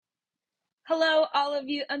Hello, all of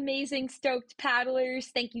you amazing stoked paddlers.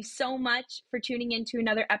 Thank you so much for tuning in to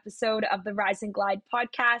another episode of the Rise and Glide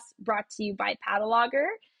podcast brought to you by Paddlogger.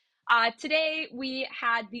 Today, we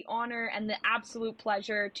had the honor and the absolute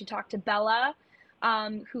pleasure to talk to Bella,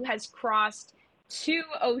 who has crossed 2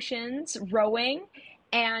 oceans rowing,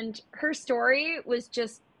 and her story was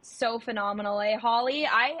just so phenomenal. Holly?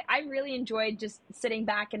 I really enjoyed just sitting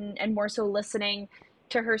back and more so listening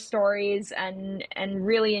to her stories and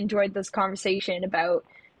really enjoyed this conversation about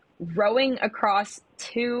rowing across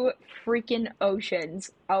 2 freaking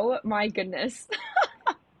oceans. Oh my goodness.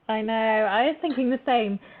 I know. I was thinking the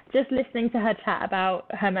same. Just listening to her chat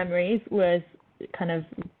about her memories was kind of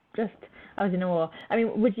just, I was in awe. I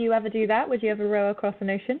mean, would you ever do that? Would you ever row across an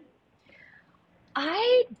ocean?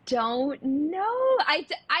 I don't know.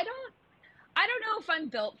 I don't know if I'm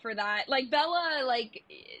built for that. Like Bella, like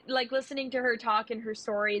listening to her talk and her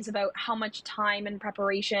stories about how much time and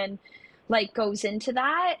preparation like goes into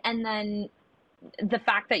that, and then the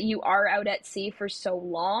fact that you are out at sea for so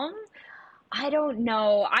long. I don't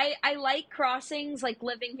know. I like crossings, like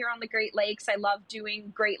living here on the Great Lakes. I love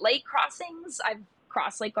doing Great Lake crossings. I've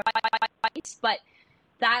crossed like twice, but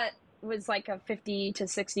that was like a 50 to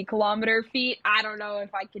 60 kilometer feet. I don't know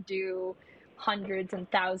if I could do hundreds and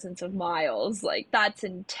thousands of miles. Like that's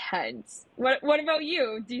intense. What about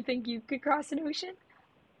you? Do you think you could cross an ocean?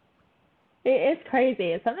 It is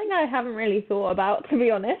crazy. It's something I haven't really thought about, to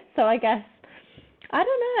be honest. So I guess, I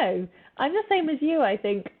don't know. I'm the same as you. I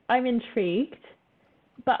think I'm intrigued,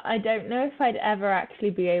 but I don't know if I'd ever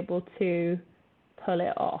actually be able to pull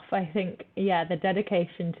it off. I think, yeah, the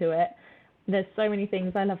dedication to it. There's so many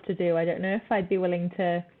things I love to do. I don't know if I'd be willing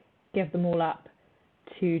to give them all up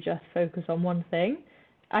to just focus on one thing.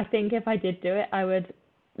 I think if I did do it, I would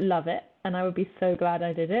love it and I would be so glad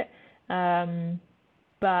I did it. Um,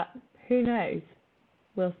 but who knows?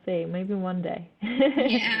 We'll see. Maybe one day.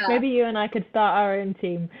 Yeah. Maybe you and I could start our own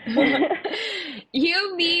team.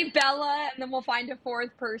 You, me, Bella, and then we'll find a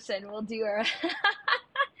fourth person. We'll do a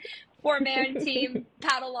four-man team,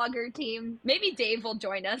 paddle logger team. Maybe Dave will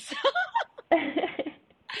join us.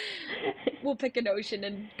 We'll pick an ocean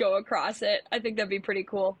and go across it. I think that'd be pretty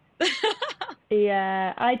cool.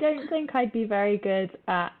 Yeah, I don't think I'd be very good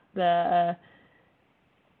at the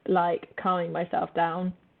like calming myself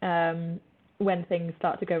down when things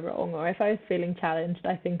start to go wrong, or if I was feeling challenged,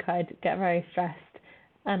 I think I'd get very stressed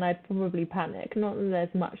and I'd probably panic. Not that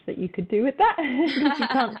there's much that you could do with that because you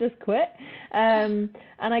can't just quit. And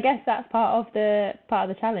I guess that's part of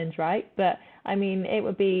the challenge, right? But I mean, it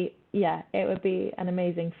would be an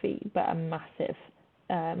amazing feat, but a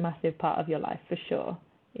massive part of your life for sure.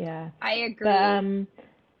 Yeah. I But agree.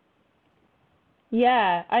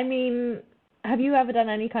 yeah, I mean, have you ever done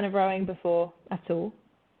any kind of rowing before at all,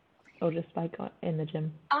 or just like in the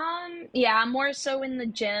gym? Yeah, more so in the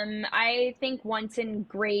gym. I think once in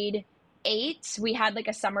grade 8, we had like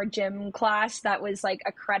a summer gym class that was like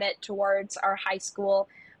a credit towards our high school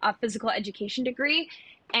physical education degree.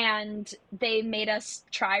 And they made us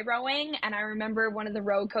try rowing. And I remember one of the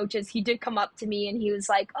row coaches, he did come up to me and he was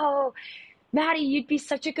like, "Oh, Maddie, you'd be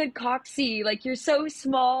such a good coxie. Like you're so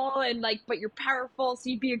small and like, but you're powerful, so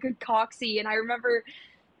you'd be a good coxie." And I remember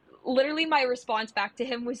literally my response back to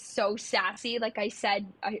him was so sassy. Like I said,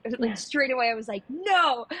 like straight away, I was like,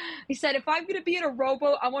 "No." I said, "If I'm gonna be in a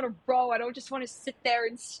rowboat, I want to row. I don't just want to sit there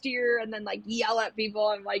and steer and then like yell at people."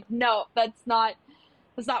 I'm like, "No, that's not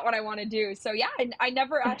what I want to do." So yeah, I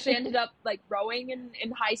never actually ended up like rowing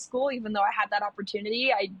in high school, even though I had that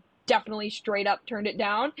opportunity. I definitely straight up turned it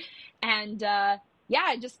down. And yeah,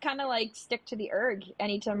 I just kind of like stick to the erg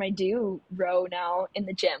anytime I do row now in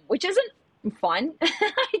the gym, which isn't fun.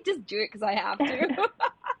 I just do it because I have to.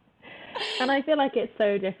 And I feel like it's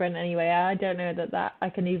so different anyway. I don't know that I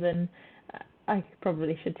can even. I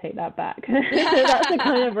probably should take that back. That's the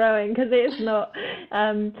kind of rowing because it's not.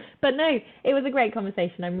 But no, it was a great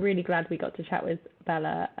conversation. I'm really glad we got to chat with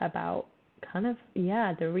Bella about kind of,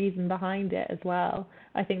 yeah, the reason behind it as well.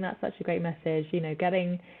 I think that's such a great message.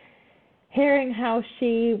 Hearing how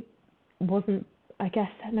she wasn't. I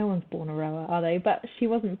guess no one's born a rower, are they? But she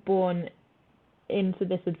wasn't born into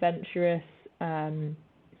this adventurous,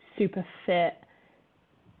 super fit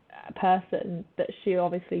person that she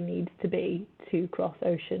obviously needs to be to cross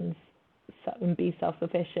oceans and be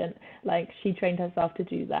self-sufficient. Like she trained herself to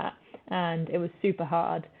do that, and it was super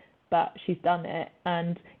hard, but she's done it.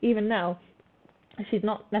 And even now, she's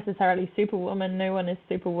not necessarily Superwoman. No one is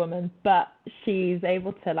Superwoman, but she's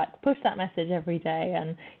able to like push that message every day.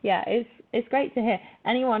 And yeah, it's great to hear.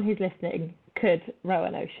 Anyone who's listening could row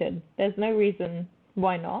an ocean. There's no reason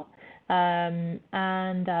why not. And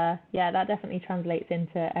yeah, that definitely translates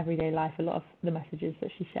into everyday life. A lot of the messages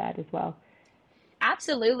that she shared as well.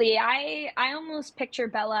 Absolutely. I almost picture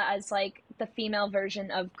Bella as like the female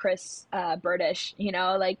version of Chris Burdish,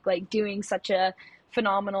 like doing such a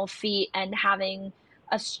phenomenal feat and having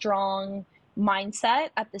a strong mindset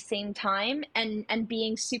at the same time, and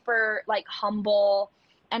being super like humble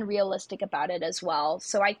and realistic about it as well.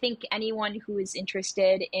 So I think anyone who is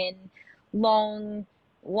interested in long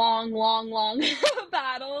long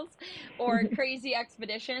battles or crazy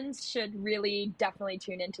expeditions should really definitely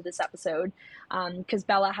tune into this episode, because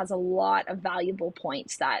Bella has a lot of valuable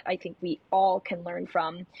points that I think we all can learn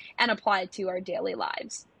from and apply to our daily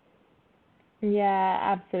lives. Yeah,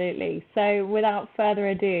 absolutely. So without further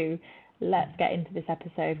ado, let's get into this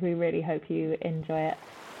episode. We really hope you enjoy it.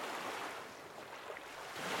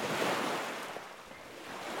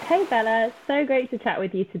 Hey Bella, so great to chat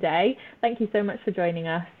with you today. Thank you so much for joining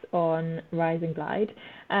us on Rise and Glide.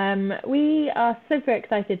 We are super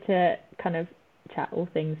excited to kind of chat all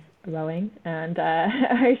things rowing and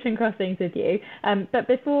ocean crossings with you. But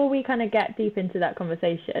before we kind of get deep into that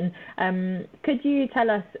conversation, could you tell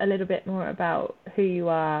us a little bit more about who you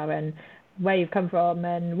are and where you've come from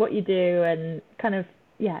and what you do and kind of,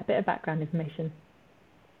 yeah, a bit of background information?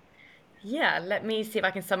 Yeah, let me see if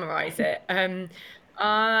I can summarize it.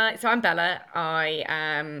 So I'm Bella. I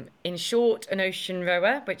am, in short, an ocean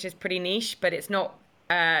rower, which is pretty niche, but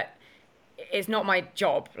uh, it's not my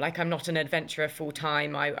job. Like I'm not an adventurer full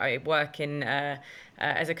time. I work in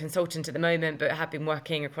as a consultant at the moment, but have been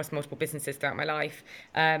working across multiple businesses throughout my life.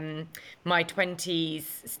 My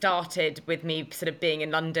 20s started with me sort of being in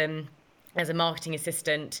London as a marketing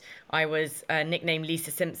assistant. I was nicknamed Lisa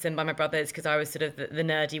Simpson by my brothers because I was sort of the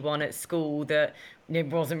nerdy one at school that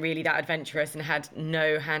wasn't really that adventurous and had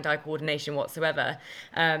no hand-eye coordination whatsoever.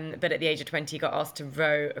 But at the age of 20, got asked to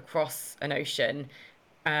row across an ocean,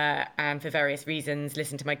 and for various reasons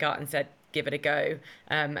listened to my gut and said give it a go,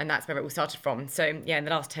 and that's where it all started from. So yeah, in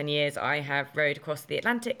the last 10 years I have rowed across the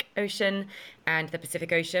Atlantic Ocean and the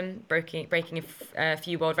Pacific Ocean, breaking a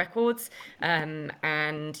few world records,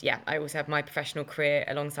 and yeah, I also have my professional career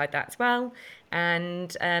alongside that as well.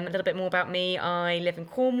 And a little bit more about me: I live in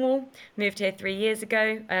Cornwall, moved here 3 years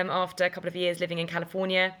ago, after a couple of years living in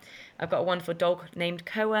California. I've got a wonderful dog named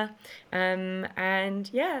Koa. And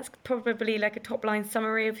yeah, it's probably like a top line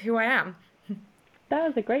summary of who I am. That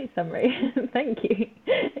was a great summary. Thank you.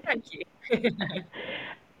 Thank you.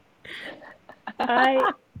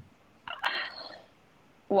 I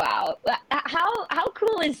Wow. How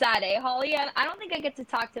cool is that, Holly? I don't think I get to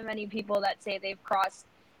talk to many people that say they've crossed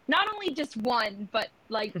not only just one, but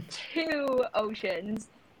like two oceans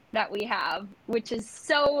that we have, which is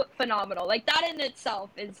so phenomenal. Like that in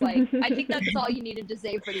itself is like, I think that's all you needed to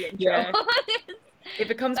say for the intro. Yeah. It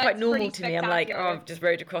becomes quite That's normal pretty to me. I'm like, oh, spectacular. I've just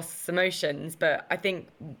rowed across some oceans, but I think,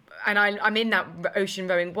 and I'm in that ocean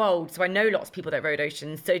rowing world, so I know lots of people that rowed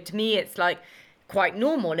oceans. So to me, it's like quite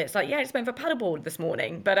normal. It's like, yeah, I just went for paddleboard this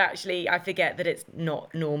morning, but actually, I forget that it's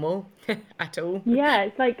not normal at all. Yeah,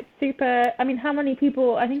 it's like super. I mean, how many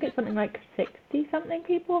people? I think it's something like 60 something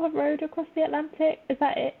people have rowed across the Atlantic. Is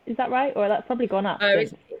that it? Is that right? Or that's probably gone up Oh,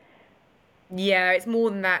 since. it's Yeah, it's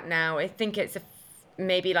more than that now. I think it's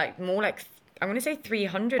maybe like more like I want to say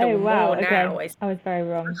 300 Oh, or wow. more Okay. now. It's I was very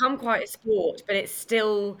wrong. become quite a sport, but it's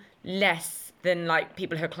still less than like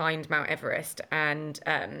people who climbed Mount Everest. And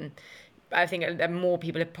I think more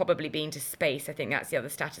people have probably been to space. I think that's the other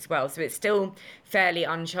stat as well. So it's still fairly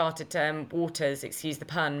uncharted waters, excuse the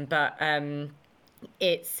pun, but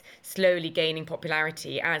it's slowly gaining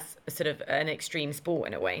popularity as a sort of an extreme sport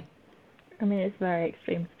in a way. I mean, it's very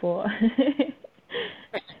extreme sport.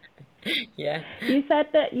 Yeah. You said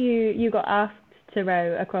that you got asked to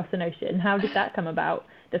row across an ocean. How did that come about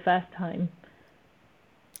the first time?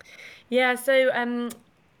 Yeah, so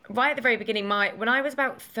right at the very beginning, my when I was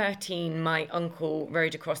about 13, my uncle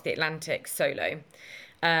rowed across the Atlantic solo.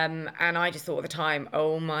 And I just thought at the time,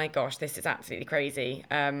 oh my gosh, this is absolutely crazy.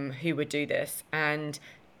 Who would do this? And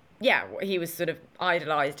yeah, he was sort of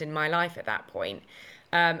idolized in my life at that point.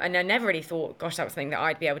 And I never really thought, gosh, that was something that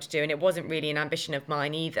I'd be able to do. And it wasn't really an ambition of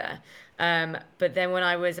mine either. But then when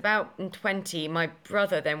I was about 20, my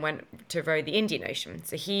brother then went to row the Indian Ocean.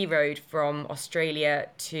 So he rowed from Australia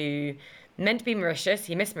to meant to be Mauritius.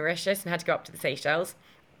 He missed Mauritius and had to go up to the Seychelles.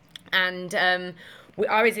 And I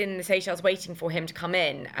was in the Seychelles waiting for him to come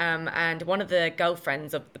in. And one of the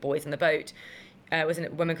girlfriends of the boys on the boat was a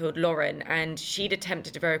woman called Lauren, and she'd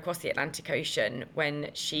attempted to row across the Atlantic Ocean when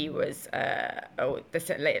she was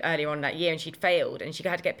earlier on that year, and she'd failed, and she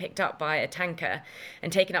had to get picked up by a tanker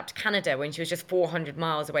and taken up to Canada when she was just 400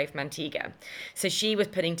 miles away from Antigua. So she was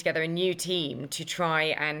putting together a new team to try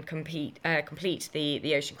and complete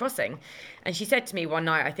the ocean crossing. And she said to me one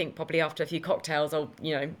night, I think probably after a few cocktails, "Oh,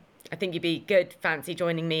 I think you'd be good, fancy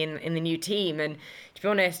joining me in the new team." And to be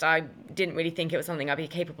honest, I didn't really think it was something I'd be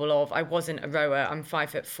capable of. I wasn't a rower. I'm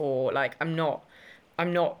 5'4". Like I'm not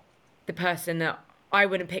the person that I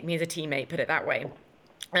wouldn't pick me as a teammate, put it that way.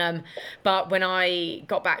 Um, but when I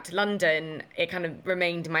got back to London, it kind of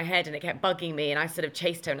remained in my head and it kept bugging me. And I sort of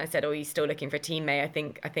chased her and I said, "Oh, are you still looking for a teammate?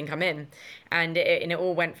 I think I'm in." And it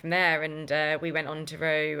all went from there. And we went on to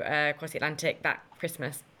row across the Atlantic that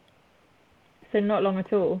Christmas. So not long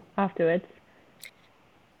at all afterwards.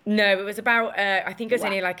 No, it was about, I think it was Wow.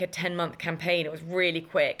 only like a 10-month campaign. It was really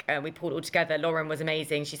quick. We pulled it all together. Lauren was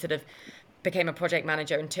amazing. She sort of became a project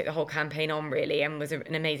manager and took the whole campaign on really and was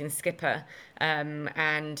an amazing skipper.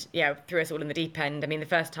 And yeah, threw us all in the deep end. I mean, the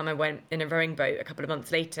first time I went in a rowing boat a couple of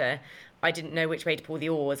months later, I didn't know which way to pull the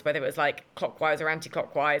oars, whether it was like clockwise or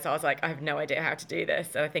anti-clockwise. I was like, I have no idea how to do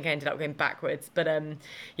this. And I think I ended up going backwards. But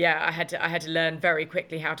yeah, I had to learn very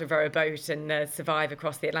quickly how to row a boat and survive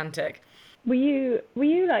across the Atlantic. Were you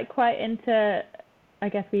like quite into, I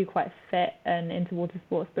guess, were you quite fit and into water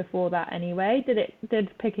sports before that anyway?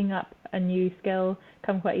 Did picking up a new skill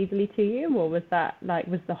come quite easily to you, or was that like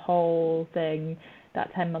was the whole thing,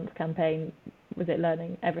 that 10 month campaign, was it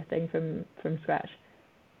learning everything from scratch?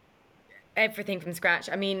 Everything from scratch.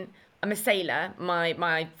 I mean, I'm a sailor.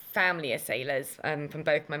 My family are sailors, from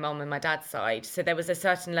both my mum and my dad's side. So there was a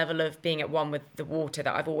certain level of being at one with the water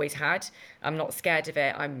that I've always had. I'm not scared of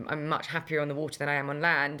it. I'm much happier on the water than I am on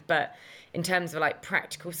land. But in terms of like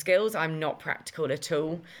practical skills, I'm not practical at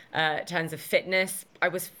all. In terms of fitness, I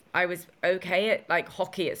was okay at like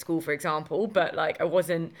hockey at school, for example, but like I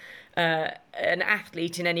wasn't an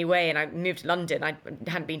athlete in any way. And I moved to London. I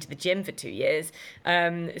hadn't been to the gym for 2 years,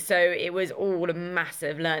 so it was all a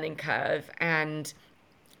massive learning curve. And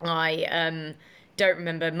I don't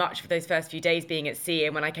remember much of those first few days being at sea.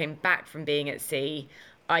 And when I came back from being at sea,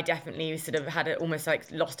 I definitely sort of had almost like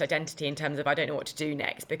lost identity in terms of I don't know what to do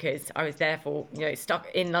next because I was therefore, stuck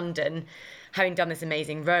in London having done this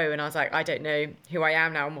amazing row. And I was like, I don't know who I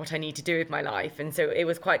am now and what I need to do with my life. And so it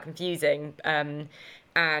was quite confusing.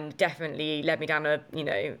 And definitely led me down a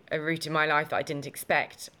route in my life that I didn't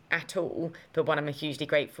expect at all, but one I'm hugely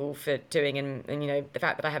grateful for doing. And the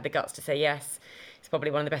fact that I had the guts to say yes is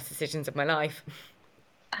probably one of the best decisions of my life.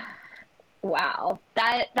 Wow.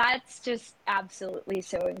 That's just absolutely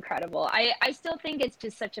so incredible. I still think it's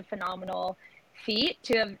just such a phenomenal feat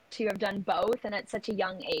to have done both and at such a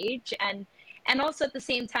young age. And also at the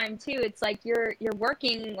same time too, it's like you're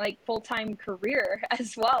working like full-time career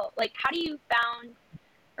as well. Like how do you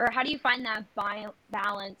find that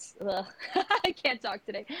balance? Ugh, I can't talk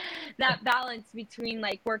today. That balance between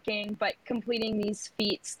like working but completing these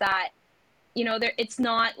feats that it's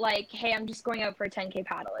not like, hey, I'm just going out for a 10K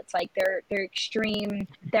paddle. It's like they're extreme,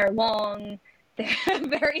 they're long, they're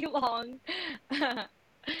very long.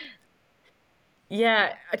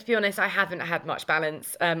 Yeah, to be honest, I haven't had much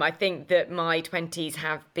balance. I think that my 20s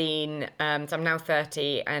have been, so I'm now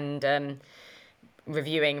 30 and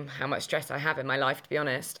reviewing how much stress I have in my life, to be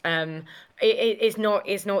honest. It's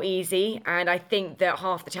not easy. And I think that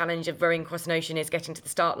half the challenge of rowing across an ocean is getting to the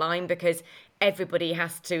start line because everybody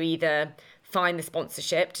has to either find the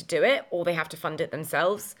sponsorship to do it or they have to fund it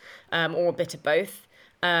themselves, or a bit of both.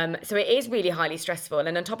 So it is really highly stressful.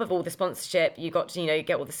 And on top of all the sponsorship, you got to,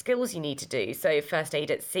 get all the skills you need to do. So first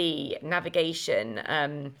aid at sea, navigation,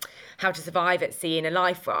 how to survive at sea in a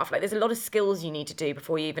life raft. Like there's a lot of skills you need to do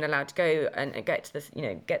before you're even allowed to go and get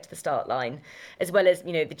to get to the start line, as well as,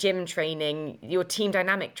 the gym training, your team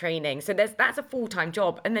dynamic training. So that's a full-time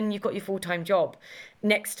job. And then you've got your full-time job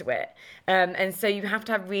next to it. And so you have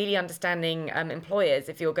to have really understanding employers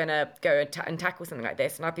if you're going to go and tackle something like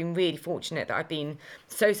this. And I've been really fortunate that I've been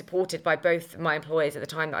so supported by both my employers at the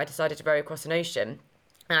time that I decided to row across an ocean.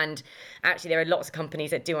 And actually, there are lots of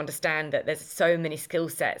companies that do understand that there's so many skill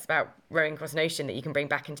sets about rowing across an ocean that you can bring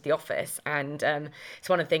back into the office. And it's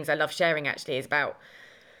one of the things I love sharing, actually, is about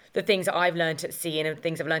the things that I've learned at sea and the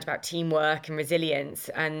things I've learned about teamwork and resilience,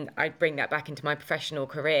 and I bring that back into my professional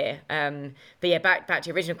career. But yeah, back to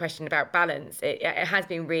your original question about balance. It has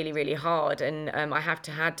been really, really hard, and I had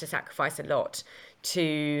to sacrifice a lot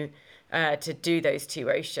to do those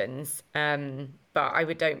two oceans. But I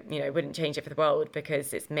wouldn't change it for the world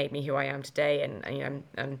because it's made me who I am today, and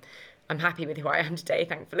I'm happy with who I am today,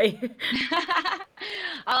 thankfully.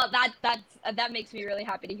 That makes me really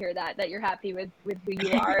happy to hear that you're happy with who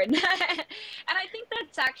you are, and and I think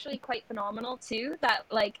that's actually quite phenomenal too. That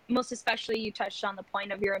like most especially you touched on the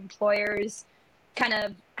point of your employers kind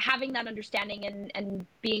of having that understanding and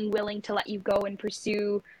being willing to let you go and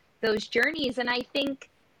pursue those journeys. And I think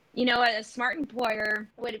a smart employer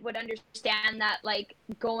would understand that like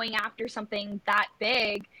going after something that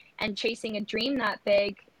big and chasing a dream that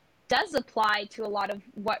big does apply to a lot of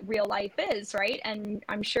what real life is, right? And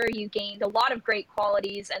I'm sure you gained a lot of great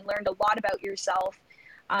qualities and learned a lot about yourself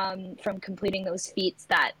from completing those feats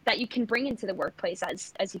that you can bring into the workplace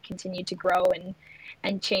as you continue to grow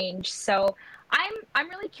and change. So I'm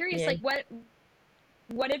really curious, Yeah. like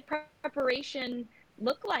what did preparation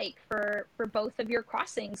look like for both of your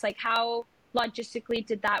crossings? Like how logistically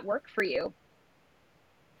did that work for you?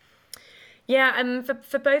 Yeah,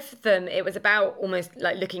 for both of them, it was about almost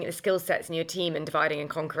like looking at the skill sets in your team and dividing and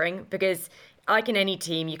conquering. Because like in any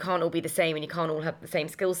team, you can't all be the same and you can't all have the same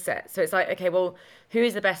skill set. So it's like, okay, well, who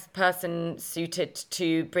is the best person suited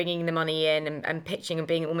to bringing the money in and pitching and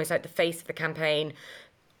being almost like the face of the campaign?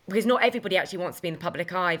 Because not everybody actually wants to be in the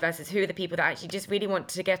public eye versus who are the people that actually just really want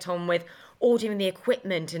to get on with ordering the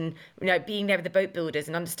equipment and being there with the boat builders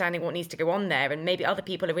and understanding what needs to go on there. And maybe other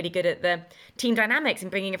people are really good at the team dynamics and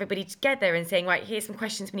bringing everybody together and saying, right, here's some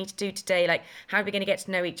questions we need to do today, like how are we going to get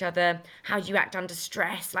to know each other, how do you act under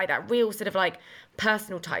stress, like that real sort of like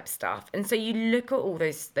personal type stuff. And so you look at all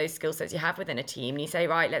those skill sets you have within a team and you say,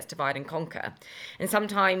 right, let's divide and conquer. And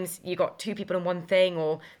sometimes you got two people on one thing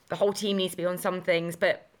or the whole team needs to be on some things,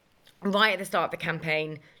 but right at the start of the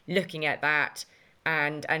campaign, looking at that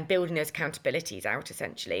and building those accountabilities out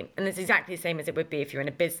essentially. And it's exactly the same as it would be if you're in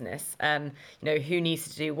a business. Who needs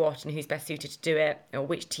to do what and who's best suited to do it, or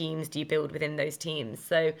which teams do you build within those teams.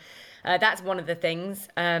 So that's one of the things.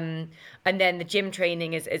 And then the gym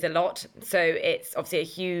training is a lot. So it's obviously a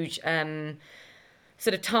huge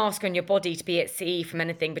sort of task on your body to be at sea from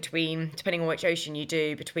anything between, depending on which ocean you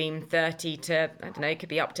do, between 30 to, I don't know, it could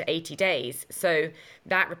be up to 80 days. So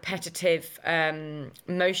that repetitive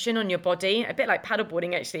motion on your body, a bit like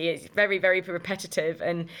paddleboarding actually, is very, very repetitive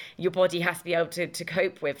and your body has to be able to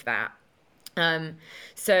cope with that. I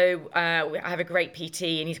have a great PT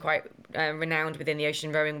and he's quite renowned within the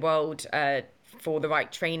ocean rowing world for the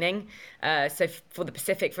right training. For the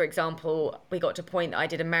Pacific, for example, we got to a point that I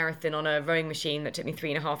did a marathon on a rowing machine that took me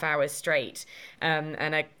 3.5 hours straight.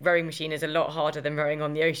 And a rowing machine is a lot harder than rowing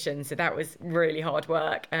on the ocean. So that was really hard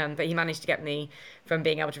work. But he managed to get me from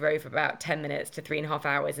being able to row for about 10 minutes to 3.5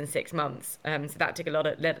 hours in 6 months. So that took a lot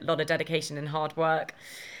of dedication and hard work.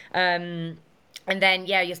 And then,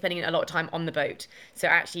 yeah, you're spending a lot of time on the boat. So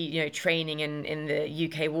actually, training in the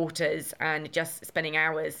UK waters and just spending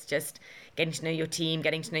hours just getting to know your team,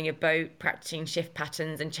 getting to know your boat, practicing shift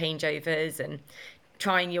patterns and changeovers and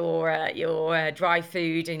trying your dry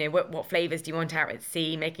food, what flavors do you want out at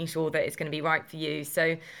sea, making sure that it's going to be right for you.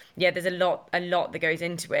 So yeah, there's a lot that goes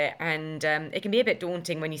into it. And it can be a bit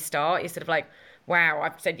daunting when you start. You're sort of like, wow,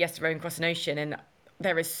 I've said yes to rowing across an ocean and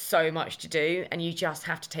there is so much to do and you just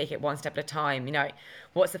have to take it one step at a time.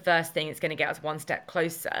 What's the first thing that's going to get us one step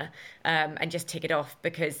closer, and just tick it off,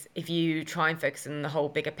 because if you try and focus on the whole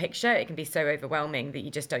bigger picture, it can be so overwhelming that you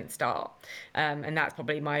just don't start. And that's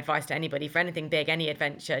probably my advice to anybody for anything big, any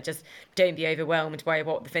adventure. Just don't be overwhelmed by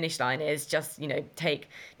what the finish line is. Just take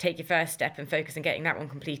your first step and focus on getting that one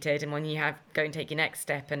completed, and when you have, go and take your next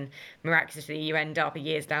step, and miraculously you end up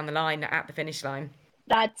years down the line at the finish line.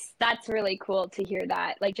 That's really cool to hear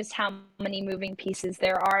that. Like just how many moving pieces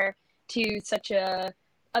there are to such a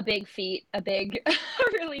big feat, a big a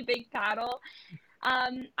really big paddle.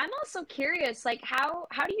 I'm also curious, like how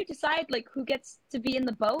do you decide like who gets to be in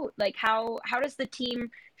the boat? Like how does the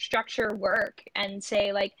team structure work and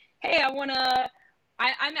say like, hey, I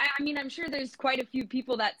mean I'm sure there's quite a few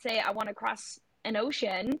people that say I want to cross an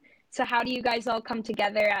ocean. So how do you guys all come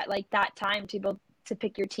together at like that time to be able to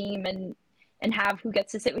pick your team and have who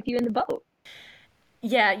gets to sit with you in the boat?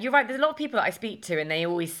 Yeah, you're right. There's a lot of people that I speak to, and they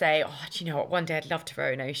always say, "Oh, do you know what? One day I'd love to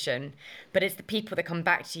row an ocean." But it's the people that come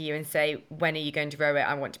back to you and say, "When are you going to row it?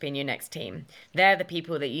 I want to be in your next team." They're the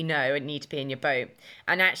people that you know and need to be in your boat.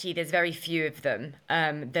 And actually, there's very few of them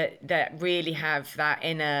that really have that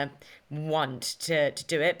inner want to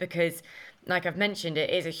do it, because like I've mentioned, it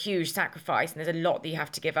is a huge sacrifice and there's a lot that you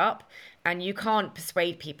have to give up. And you can't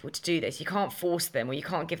persuade people to do this. You can't force them, or you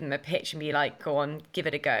can't give them a pitch and be like, go on, give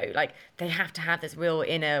it a go. Like, they have to have this real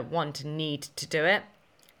inner want and need to do it,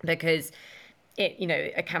 because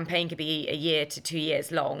a campaign could be a year to 2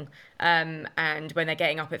 years long. And when they're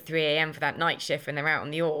getting up at 3 a.m. for that night shift when they're out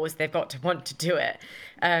on the oars, they've got to want to do it.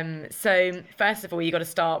 So first of all, you got to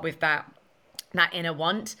start with that that inner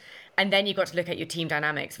want. And then you've got to look at your team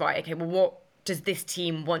dynamics, right? Okay, well, what does this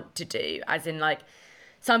team want to do? As in, like,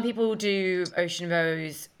 some people do ocean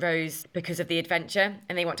rows because of the adventure,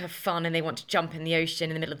 and they want to have fun, and they want to jump in the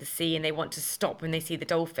ocean in the middle of the sea, and they want to stop when they see the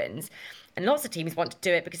dolphins. And lots of teams want to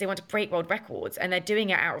do it because they want to break world records, and they're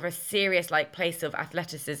doing it out of a serious like place of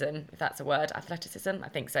athleticism, if that's a word, athleticism, I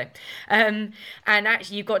think so. And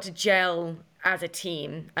actually, you've got to gel as a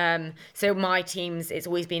team. So my teams, it's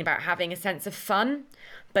always been about having a sense of fun,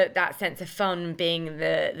 but that sense of fun being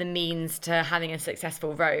the means to having a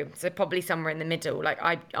successful row. So probably somewhere in the middle. Like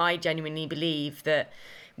I genuinely believe that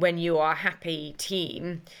when you are a happy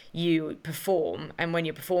team, you perform. And when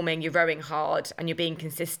you're performing, you're rowing hard and you're being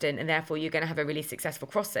consistent, and therefore you're going to have a really successful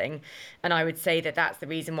crossing. And I would say that that's the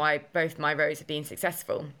reason why both my rows have been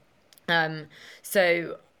successful.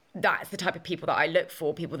 So that's the type of people that I look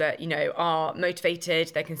for, people that, you know, are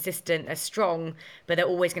motivated, they're consistent, they're strong, but they're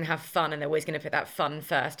always going to have fun, and they're always going to put that fun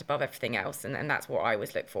first above everything else. And that's what I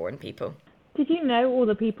always look for in people. Did you know all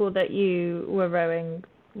the people that you were rowing,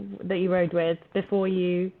 that you rowed with before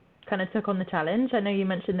you kind of took on the challenge? I know you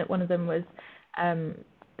mentioned that one of them was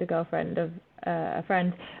the girlfriend of a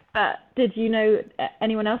friend, but did you know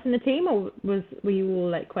anyone else in the team, or were you all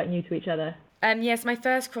like quite new to each other? Yes, my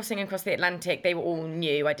first crossing across the Atlantic, they were all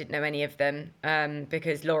new. I didn't know any of them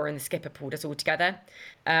because Laura and the skipper pulled us all together.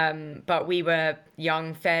 But we were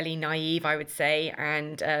young, fairly naive, I would say,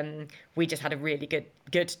 and we just had a really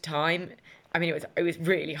good time. I mean, it was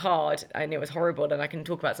really hard and it was horrible, and I can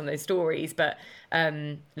talk about some of those stories. But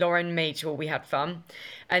Lauren made sure we had fun,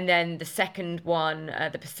 and then the second one,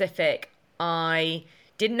 the Pacific, I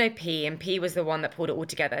didn't know P, and P was the one that pulled it all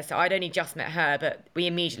together. So I'd only just met her, but we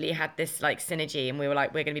immediately had this like synergy, and we were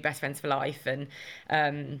like, we're going to be best friends for life. And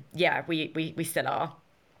yeah, we still are.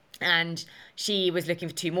 And she was looking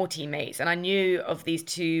for two more teammates, and I knew of these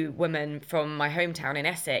two women from my hometown in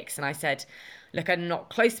Essex, and I said, look, I'm not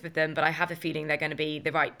close with them, but I have a feeling they're going to be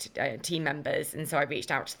the right team members. And so I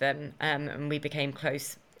reached out to them, and we became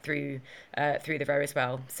close through the row as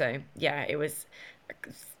well. So yeah, it was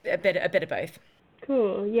a bit of both.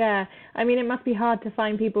 Cool. Yeah. I mean, it must be hard to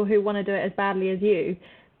find people who want to do it as badly as you,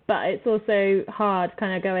 but it's also hard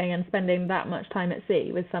kind of going and spending that much time at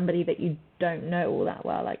sea with somebody that you don't know all that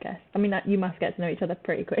well, I guess. I mean, that you must get to know each other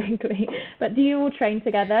pretty quickly. But do you all train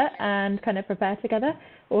together and kind of prepare together,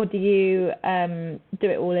 or do you do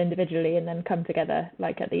it all individually and then come together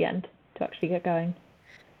like at the end to actually get going?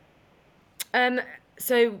 Um,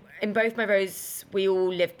 so in both my rows, we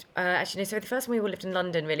all lived. Actually, no. So the first one we all lived in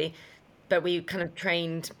London, really, but we kind of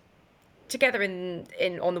trained together in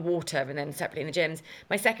on the water and then separately in the gyms.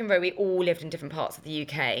 My second row, we all lived in different parts of the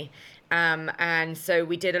UK. And so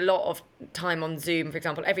we did a lot of time on Zoom, for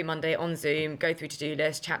example, every Monday on Zoom, go through to-do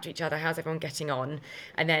list, chat to each other, how's everyone getting on,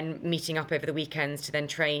 and then meeting up over the weekends to then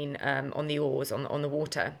train on the oars, on the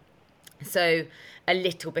water. So a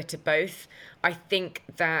little bit of both. I think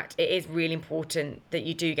that it is really important that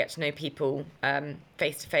you do get to know people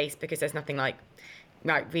face to face, because there's nothing like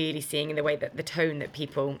really seeing in the way that the tone that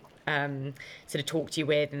people sort of talk to you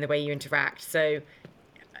with and the way you interact. So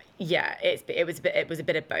yeah, it was a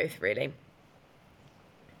bit of both, really.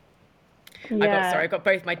 Yeah. I've got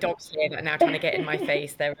both my dogs here that are now trying to get in my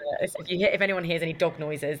face. If anyone hears any dog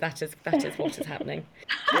noises, that is what is happening.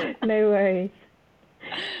 No worries.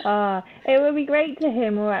 It would be great to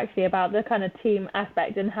hear more actually about the kind of team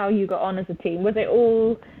aspect and how you got on as a team. Was it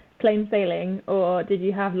all plain sailing, or did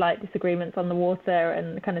you have like disagreements on the water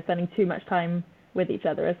and kind of spending too much time with each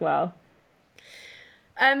other as well?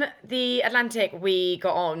 The Atlantic, we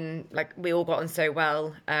all got on so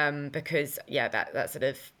well, because yeah, that sort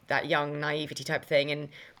of that young naivety type thing.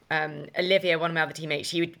 And Olivia, one of my other teammates,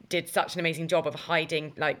 she did such an amazing job of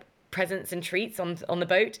hiding like presents and treats on the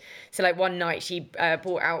boat. So like one night she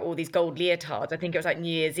brought out all these gold leotards. I think it was like New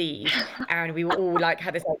Year's Eve, and we were all like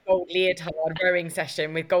had this like gold leotard rowing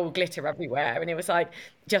session with gold glitter everywhere, and it was like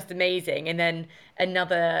just amazing. And then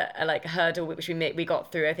another like hurdle which we got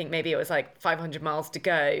through. I think maybe it was like 500 miles to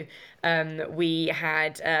go. We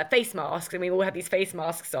had face masks, and we all had these face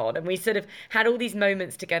masks on, and we sort of had all these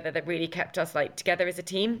moments together that really kept us like together as a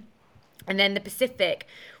team. And then the Pacific,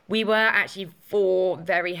 we were actually four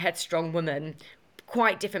very headstrong women,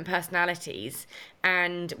 quite different personalities.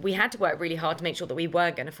 And we had to work really hard to make sure that we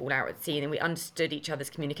weren't going to fall out at sea, and we understood each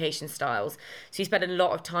other's communication styles. So you spent a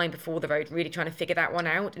lot of time before the road really trying to figure that one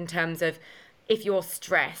out in terms of, if you're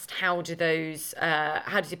stressed, how does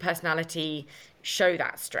your personality show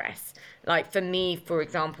that stress? Like for me, for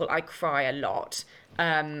example, I cry a lot.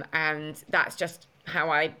 And that's just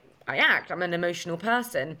how I act. I'm an emotional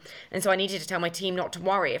person. And so I needed to tell my team not to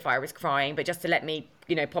worry if I was crying, but just to let me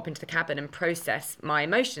pop into the cabin and process my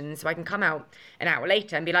emotions so I can come out an hour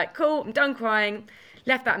later and be like, cool, I'm done crying,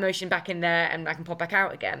 left that emotion back in there, and I can pop back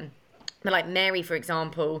out again. But like Mary, for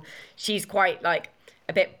example, she's quite like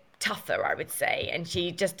a bit tougher, I would say, and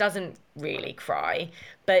she just doesn't really cry.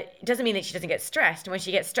 But it doesn't mean that she doesn't get stressed. And when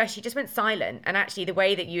she gets stressed, she just went silent. And actually, the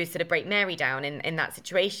way that you sort of break Mary down in that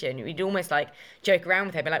situation, you'd almost like joke around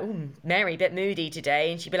with her, be like, "Oh, Mary, a bit moody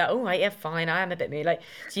today," and she'd be like, "Oh, yeah, fine, I am a bit moody." Like,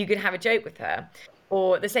 so you could have a joke with her.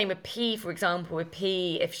 Or the same with P, for example. With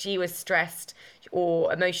P, if she was stressed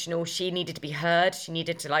or emotional, she needed to be heard. She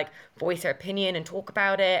needed to like voice her opinion and talk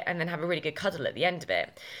about it and then have a really good cuddle at the end of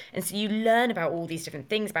it. And so you learn about all these different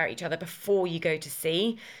things about each other before you go to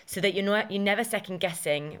sea so that you're never second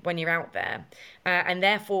guessing when you're out there. And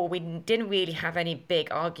therefore we didn't really have any big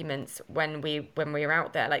arguments when we were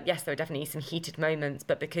out there. Like, yes, there were definitely some heated moments,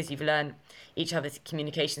 but because you've learned each other's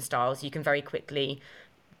communication styles, you can very quickly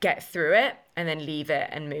get through it and then leave it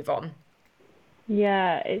and move on.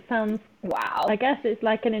 Yeah, it sounds, I Wow. guess it's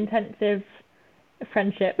like an intensive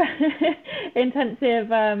friendship, intensive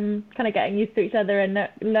kind of getting used to each other and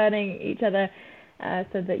learning each other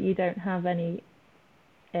so that you don't have any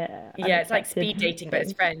Yeah, it's like unexpected speed dating, but as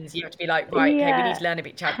things. friends, you have to be like, right, okay, we need Yeah. to learn of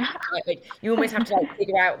each other. Like you almost have to like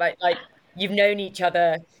figure out like you've known each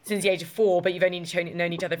other since the age of 4, but you've only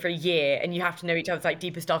known each other for a year, and you have to know each other's like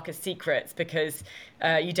deepest, darkest secrets because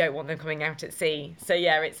you don't want them coming out at sea. So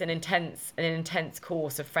yeah, it's an intense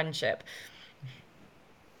course of friendship.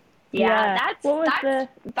 Yeah, Yeah. that's What was that's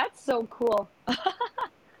the that's so cool.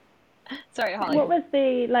 Sorry, Holly. what was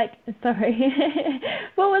the like sorry.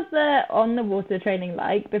 What was the on the water training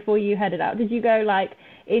like before you headed out? Did you go like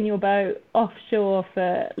in your boat offshore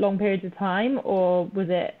for long periods of time, or was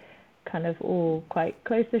it kind of all quite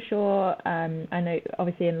close to shore? I know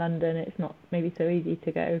obviously in London it's not maybe so easy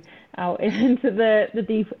to go out into the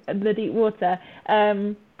deep water.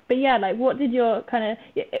 But yeah, like what did your kind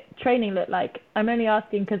of training look like? I'm only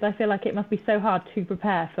asking because I feel like it must be so hard to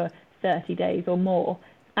prepare for 30 days or more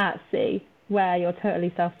at sea where you're totally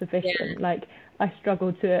Yeah. self-sufficient. Like I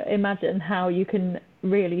struggle to imagine how you can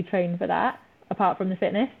really train for that apart from the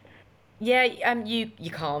fitness. Yeah,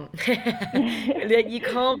 you can't. Like, you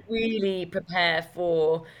can't really prepare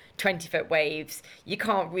for 20-foot waves. You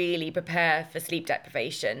can't really prepare for sleep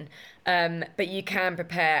deprivation. But you can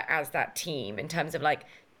prepare as that team in terms of like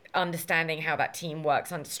understanding how that team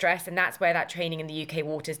works under stress. And that's where that training in the UK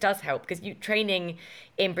waters does help because you training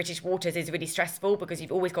in British waters is really stressful because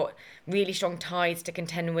you've always got really strong tides to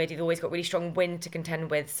contend with. You've always got really strong wind to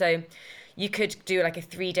contend with. So you could do like a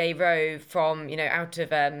 3-day row from out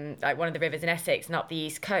of like one of the rivers in Essex and up the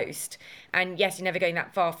east coast, and yes, you're never going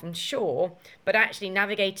that far from shore, but actually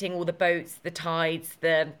navigating all the boats, the tides,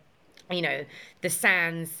 you know the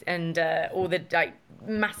sands, and all the like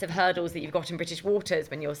massive hurdles that you've got in British waters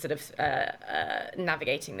when you're sort of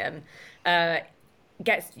navigating them, uh,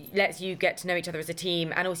 lets you get to know each other as a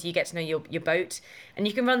team, and also you get to know your boat, and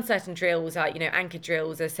you can run certain drills like anchor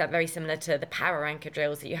drills are very similar to the power anchor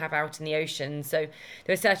drills that you have out in the ocean. So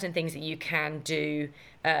there are certain things that you can do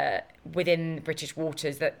within British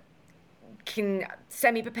waters that can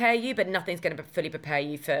semi prepare you, but nothing's going to fully prepare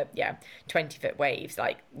you for 20-foot waves.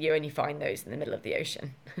 Like you only find those in the middle of the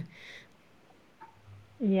ocean.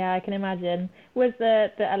 Yeah, I can imagine. Was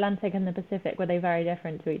the Atlantic and the Pacific, were they very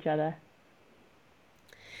different to each other?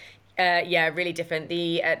 Yeah, really different.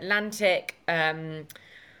 The Atlantic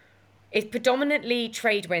it's predominantly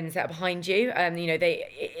trade winds that are behind you. They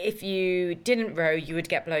if you didn't row, you would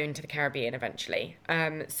get blown to the Caribbean eventually.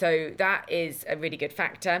 So that is a really good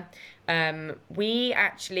factor. We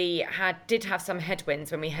actually did have some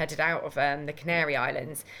headwinds when we headed out of the Canary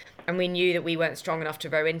Islands, and we knew that we weren't strong enough to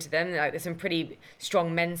row into them. Like, there's some pretty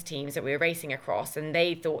strong men's teams that we were racing across, and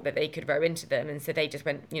they thought that they could row into them, and so they just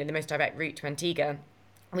went, the most direct route to Antigua.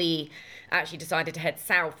 We actually decided to head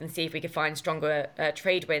south and see if we could find stronger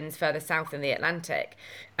trade winds further south in the Atlantic.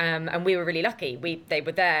 And we were really lucky. They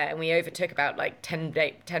were there, and we overtook about like 10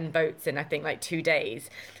 boats in I think like 2 days.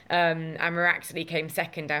 And miraculously came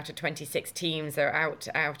second out of 26 teams that are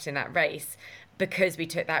out in that race because we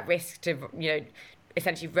took that risk to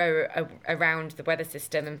essentially row around the weather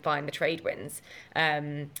system and find the trade winds.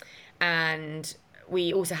 And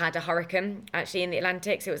we also had a hurricane actually in the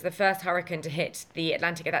Atlantic. So it was the first hurricane to hit the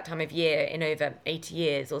Atlantic at that time of year in over 80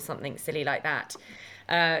 years or something silly like that.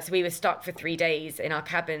 So we were stuck for 3 days in our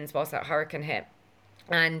cabins whilst that hurricane hit.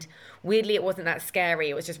 And weirdly, it wasn't that scary.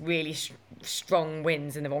 It was just really strong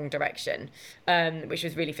winds in the wrong direction, which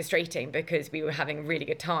was really frustrating because we were having a really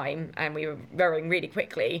good time and we were rowing really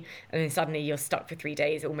quickly. And then suddenly you're stuck for 3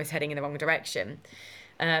 days, almost heading in the wrong direction.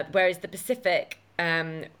 Whereas the Pacific,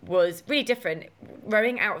 was really different.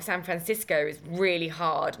 Rowing out of San Francisco is really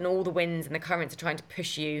hard, and all the winds and the currents are trying to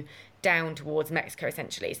push you down towards Mexico,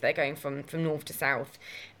 essentially. So they're going from north to south,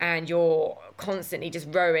 and you're constantly just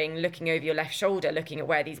rowing, looking over your left shoulder, looking at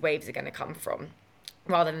where these waves are going to come from,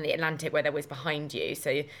 rather than the Atlantic where there was behind you.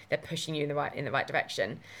 So they're pushing you in the right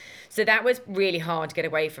direction. So that was really hard to get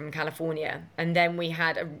away from California. And then we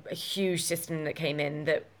had a huge system that came in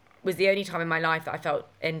that was the only time in my life that I felt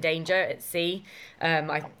in danger at sea.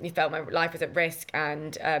 I felt my life was at risk,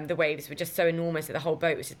 and the waves were just so enormous that the whole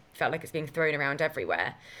boat felt like it's being thrown around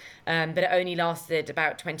everywhere. But it only lasted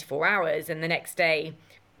about 24 hours, and the next day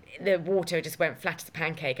the water just went flat as a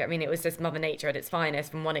pancake. I mean, it was just Mother Nature at its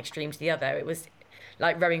finest from one extreme to the other. It was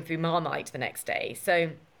like rowing through Marmite the next day. So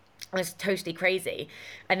it was totally crazy.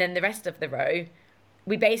 And then the rest of the row,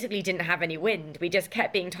 we basically didn't have any wind. We just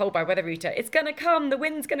kept being told by weather router, it's going to come, the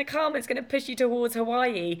wind's going to come, it's going to push you towards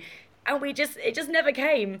Hawaii. And it just never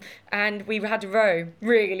came. And we had to row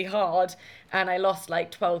really hard. And I lost like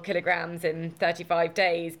 12 kilograms in 35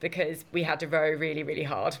 days because we had to row really, really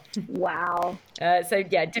hard. Wow. So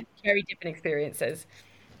yeah, very different experiences.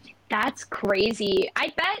 That's crazy.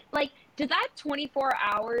 I bet, like, did that 24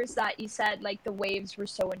 hours that you said, like, the waves were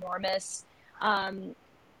so enormous, um,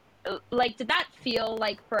 like, did that feel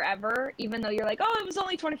like forever? Even though you're like, oh, it was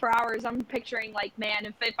only 24 hours. I'm picturing, like, man,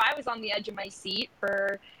 if I was on the edge of my seat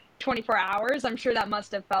for 24 hours, I'm sure that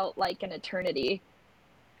must have felt like an eternity.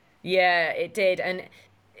 Yeah, it did. And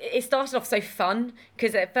it started off so fun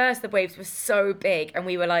because at first the waves were so big and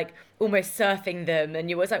we were like almost surfing them, and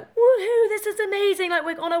you was like, woohoo, this is amazing, like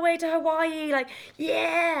we're on our way to Hawaii, like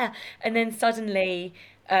yeah. And then suddenly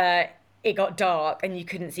it got dark and you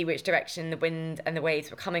couldn't see which direction the wind and the waves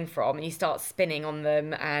were coming from, and you start spinning on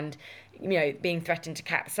them and being threatened to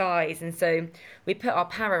capsize. And so we put our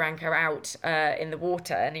power anchor out in the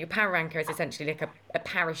water, and your power anchor is essentially like a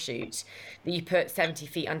parachute that you put 70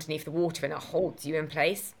 feet underneath the water, and it holds you in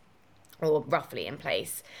place, or roughly in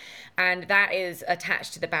place. And that is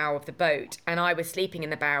attached to the bow of the boat. And I was sleeping in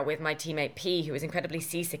the bow with my teammate P, who was incredibly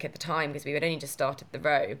seasick at the time because we had only just started the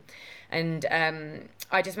row. And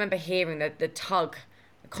I just remember hearing the tug,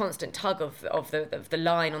 the constant tug of the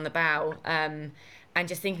line on the bow. And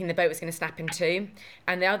just thinking the boat was going to snap in two.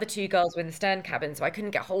 And the other two girls were in the stern cabin, so I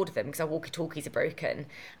couldn't get hold of them because our walkie-talkies are broken.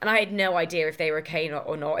 And I had no idea if they were okay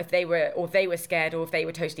or not, if they were scared or if they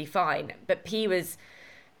were totally fine. But P was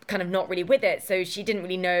kind of not really with it, so she didn't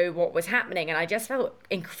really know what was happening, and I just felt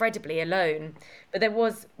incredibly alone. But there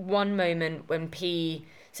was one moment when P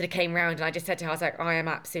sort of came round, and I just said to her, I was like, I am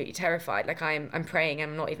absolutely terrified. Like I'm praying,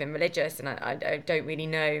 I'm not even religious, and I don't really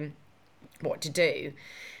know what to do.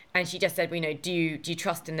 And she just said, well, do you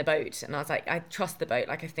trust in the boat? And I was like, I trust the boat.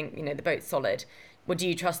 Like I think the boat's solid. Well, do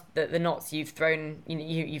you trust that the knots you've thrown,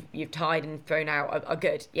 you've tied and thrown out are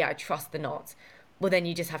good? Yeah, I trust the knots. Well, then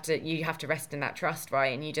you have to rest in that trust,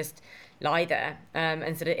 right? And you just lie there,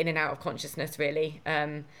 and sort of in and out of consciousness, really,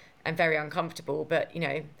 and very uncomfortable. But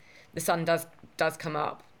the sun does come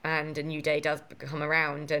up, and a new day does come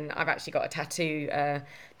around. And I've actually got a tattoo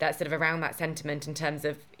that's sort of around that sentiment, in terms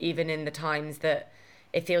of even in the times that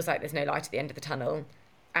it feels like there's no light at the end of the tunnel,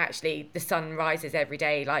 actually the sun rises every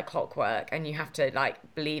day like clockwork, and you have to like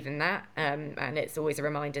believe in that. And it's always a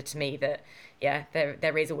reminder to me that yeah,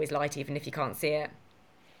 there is always light even if you can't see it.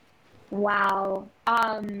 Wow.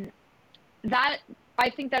 That I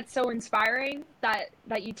think that's so inspiring that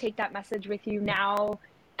you take that message with you now,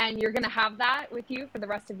 and you're going to have that with you for the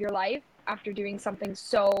rest of your life after doing something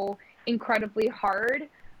so incredibly hard.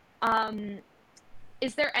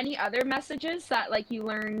 Is there any other messages that like you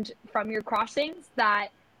learned from your crossings that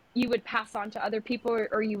you would pass on to other people,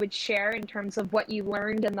 or you would share in terms of what you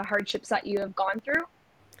learned and the hardships that you have gone through?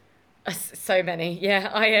 So many,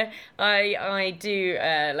 yeah. I do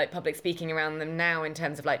like public speaking around them now, in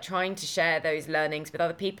terms of like trying to share those learnings with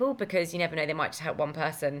other people, because you never know, they might just help one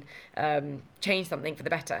person change something for the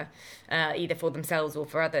better, either for themselves or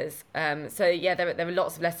for others. So yeah, there are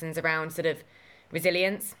lots of lessons around sort of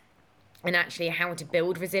resilience, and actually how to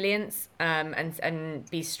build resilience, and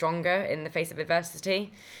be stronger in the face of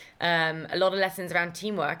adversity. A lot of lessons around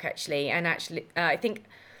teamwork, actually, and actually I think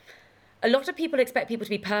a lot of people expect people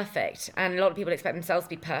to be perfect, and a lot of people expect themselves to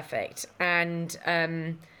be perfect, and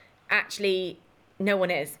actually no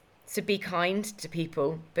one is. So be kind to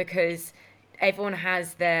people, because everyone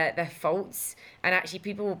has their faults, and actually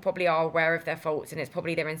people probably are aware of their faults, and it's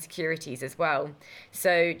probably their insecurities as well.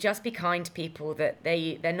 So just be kind to people, that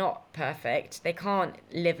they're not perfect, they can't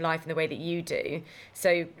live life in the way that you do.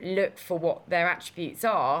 So look for what their attributes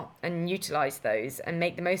are and utilize those and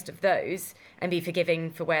make the most of those, and be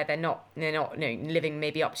forgiving for where they're not living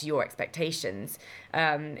maybe up to your expectations.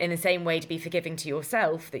 In the same way, to be forgiving to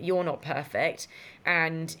yourself that you're not perfect,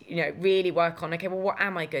 and really work on, okay, well, what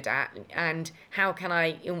am I good at, and how can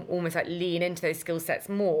I almost like lean into those skill sets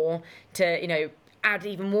more to add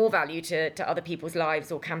even more value to other people's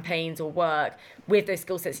lives or campaigns or work with those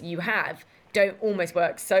skill sets that you have. Don't almost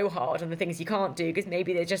work so hard on the things you can't do because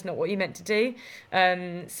maybe they're just not what you're meant to do.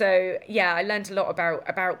 So yeah, I learned a lot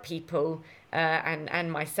about people,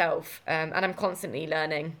 and myself, and I'm constantly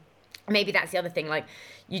learning. Maybe that's the other thing. Like,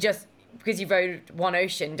 you just, because you rode one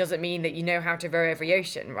ocean doesn't mean that you know how to row every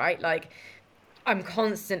ocean, right? Like, I'm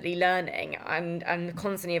constantly learning and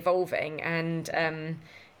constantly evolving, and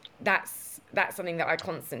that's something that I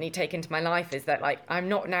constantly take into my life, is that like I'm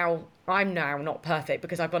now not perfect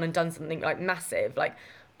because I've gone and done something like massive. Like,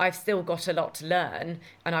 I've still got a lot to learn,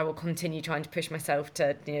 and I will continue trying to push myself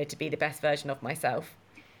to to be the best version of myself.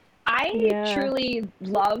 I Yeah. truly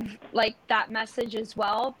love like that message as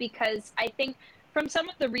well, because I think from some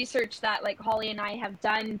of the research that like Holly and I have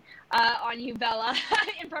done on you, Bella,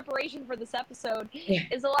 in preparation for this episode, Yeah.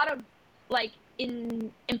 is a lot of like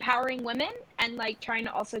in empowering women, and like trying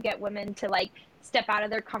to also get women to like step out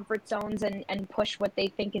of their comfort zones and push what they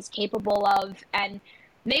think is capable of. And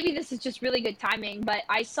maybe this is just really good timing, but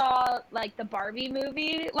I saw like the Barbie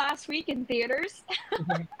movie last week in theaters.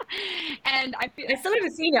 And I feel, I still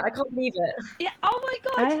haven't seen it. I can't believe it. yeah. Oh my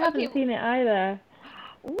I gosh. Okay. haven't seen it either.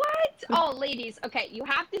 What? Oh, ladies. Okay, you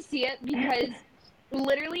have to see it, because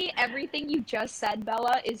literally everything you just said,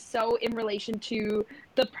 Bella, is so in relation to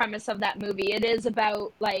the premise of that movie. It is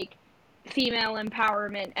about like female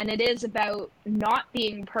empowerment, and it is about not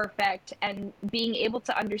being perfect and being able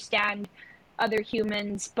to understand other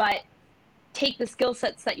humans, but take the skill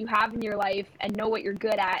sets that you have in your life and know what you're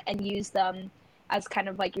good at and use them as kind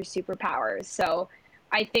of like your superpowers. So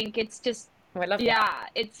I think it's just, Oh, I love that. yeah,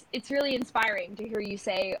 it's really inspiring to hear you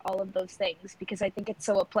say all of those things, because I think it's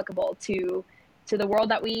so applicable to the world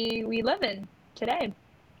that we live in today.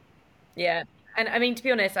 Yeah. And I mean, to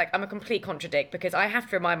be honest, like, I'm a complete contradict because I have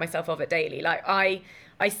to remind myself of it daily. Like, I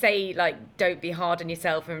say, like, don't be hard on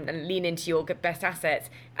yourself, and lean into your best assets.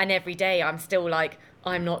 And every day I'm still like,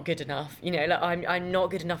 I'm not good enough. Like, I'm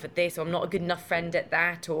not good enough at this, or I'm not a good enough friend at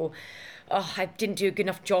that, or oh, I didn't do a good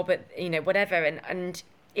enough job at, whatever. And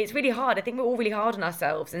it's really hard. I think we're all really hard on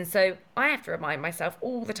ourselves. And so I have to remind myself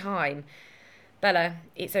all the time, Bella,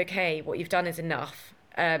 it's okay. What you've done is enough.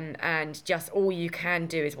 And just all you can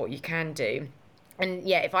do is what you can do. And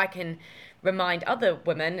yeah, if I can remind other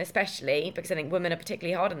women, especially because I think women are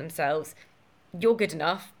particularly hard on themselves, you're good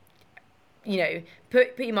enough.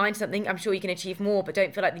 Put your mind to something. I'm sure you can achieve more, but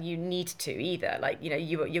don't feel like that you need to either. Like,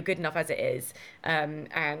 you're good enough as it is.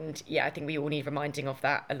 And yeah, I think we all need reminding of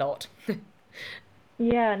that a lot.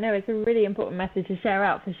 Yeah, no, it's a really important message to share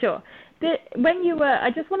out for sure. When you were,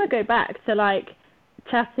 I just want to go back to like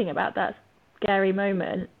chatting about that scary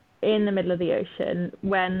moment in the middle of the ocean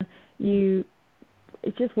when you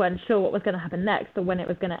just weren't sure what was going to happen next or when it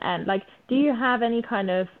was going to end. Like, do you have any kind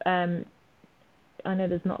of, I know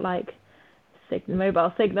there's not like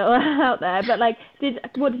mobile signal out there, but like,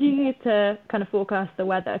 what did you use to kind of forecast the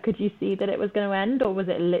weather? Could you see that it was going to end, or was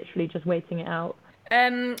it literally just waiting it out?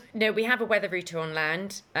 No, we have a weather router on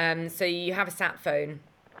land. So you have a sat phone,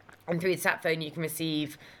 and through the sat phone you can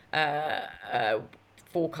receive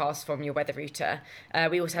forecasts from your weather router.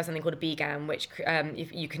 We also have something called a BGAM, which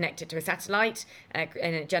if you connect it to a satellite, and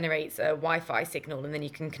it generates a Wi-Fi signal, and then you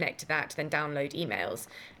can connect to that to then download emails.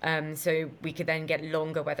 So we could then get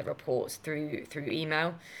longer weather reports through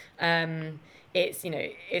email. It's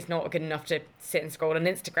not good enough to sit and scroll on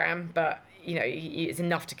Instagram, but it's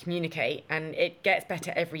enough to communicate, and it gets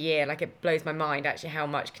better every year. Like, it blows my mind actually how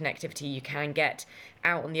much connectivity you can get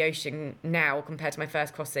out on the ocean now compared to my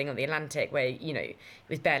first crossing on the Atlantic, where it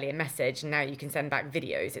was barely a message, and now you can send back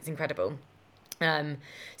videos. It's incredible.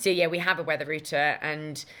 So yeah, we have a weather router,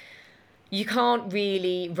 and you can't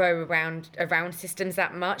really row around systems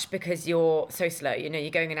that much because you're so slow. You're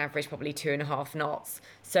going an average probably 2.5 knots.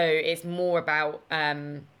 So it's more about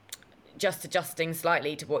just adjusting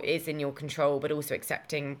slightly to what is in your control, but also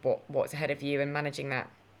accepting what's ahead of you and managing that.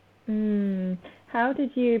 Mm. How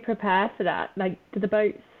did you prepare for that? Like, did the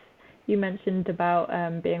boats you mentioned about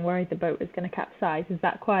being worried the boat was going to capsize? Is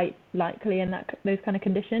that quite likely in those kind of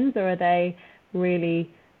conditions, or are they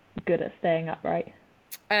really good at staying upright?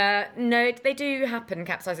 No, they do happen,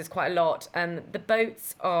 capsizes quite a lot. The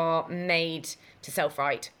boats are made to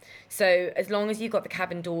self-right. So as long as you've got the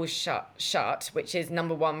cabin doors shut, which is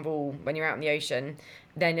number one rule when you're out in the ocean,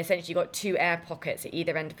 then essentially you've got two air pockets at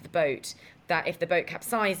either end of the boat that if the boat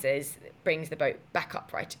capsizes, brings the boat back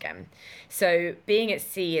upright again. So being at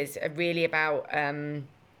sea is really about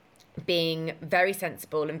being very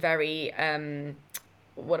sensible and very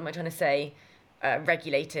what am I trying to say?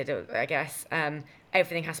 Regulated, I guess.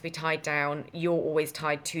 Everything has to be tied down. You're always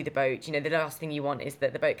tied to the boat. You know, the last thing you want is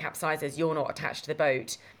that the boat capsizes. You're not attached to the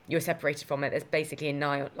boat. You're separated from it. There's basically a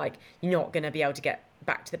nigh, like, you're not going to be able to get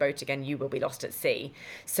back to the boat again. You will be lost at sea.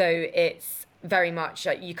 So it's very much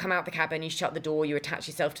you come out the cabin, you shut the door, you attach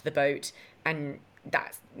yourself to the boat, and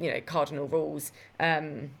that's, cardinal rules.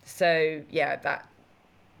 So yeah, that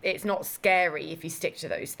it's not scary if you stick to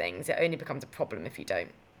those things. It only becomes a problem if you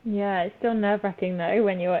don't. Yeah, it's still nerve-wracking though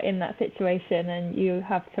when you're in that situation and you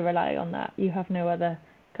have to rely on that. You have no other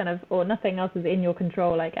kind of, or nothing else is in your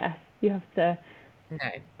control, I guess. You have to No.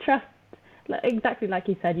 trust, exactly like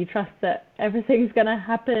you said, you trust that everything's gonna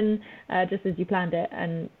happen just as you planned it,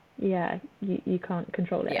 and yeah, you can't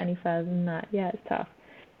control it Yeah. any further than that. Yeah, it's tough.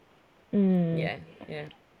 Mm. Yeah. Yeah.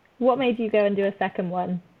 What made you go and do a second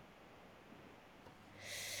one?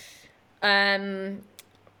 Um,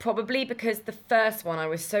 Probably because the first one I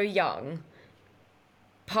was so young.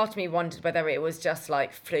 Part of me wondered whether it was just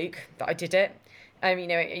like fluke that I did it.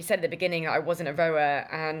 You said at the beginning that I wasn't a rower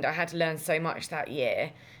and I had to learn so much that year.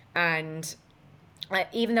 And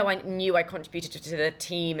even though I knew I contributed to the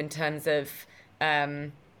team in terms of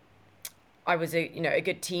um, I was a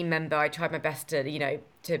good team member. I tried my best to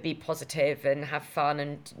to be positive and have fun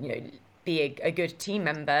and be a good team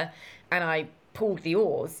member, and I pulled the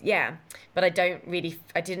oars, yeah. But I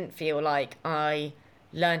didn't feel like I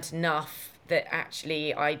learnt enough that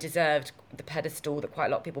actually I deserved the pedestal that quite a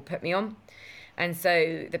lot of people put me on. And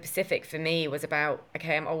so the Pacific for me was about,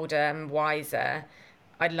 okay, I'm older, I'm wiser.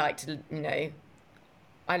 I'd like to,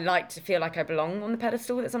 I like to feel like I belong on the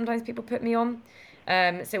pedestal that sometimes people put me on.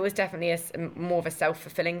 So it was definitely more of a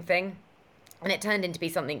self-fulfilling thing. And it turned into be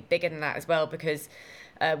something bigger than that as well because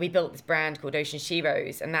we built this brand called Ocean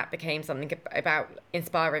Sheroes, and that became something about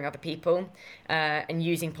inspiring other people and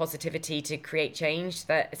using positivity to create change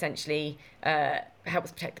that essentially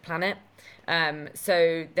helps protect the planet.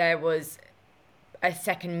 So there was a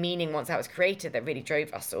second meaning once that was created that really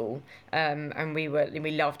drove us all, and we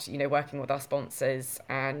loved working with our sponsors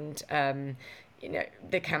and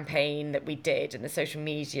the campaign that we did and the social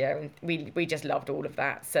media, and we just loved all of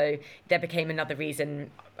that. So there became another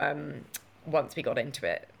reason once we got into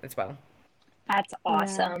it as well. That's Yeah.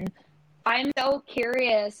 awesome. I'm so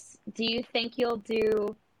curious. Do you think you'll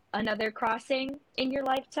do another crossing in your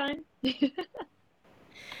lifetime?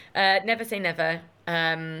 Never say never.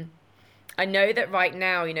 I know that right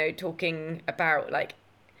now, talking about like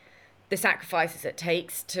the sacrifices it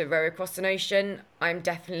takes to row across an ocean, I'm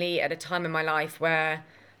definitely at a time in my life where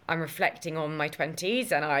I'm reflecting on my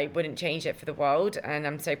 20s and I wouldn't change it for the world. And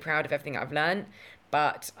I'm so proud of everything I've learned.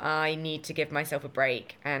 But I need to give myself a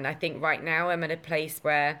break. And I think right now I'm at a place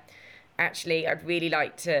where actually I'd really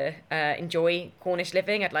like to enjoy Cornish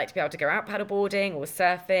living. I'd like to be able to go out paddleboarding or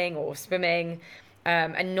surfing or swimming,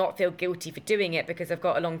 and not feel guilty for doing it because I've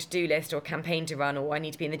got a long to-do list or a campaign to run or I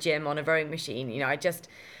need to be in the gym on a rowing machine. I just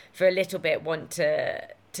for a little bit want to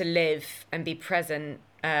live and be present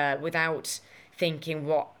without thinking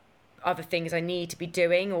what other things I need to be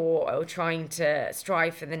doing or trying to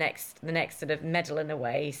strive for the next sort of medal in a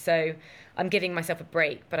way. So I'm giving myself a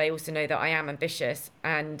break, but I also know that I am ambitious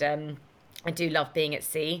and I do love being at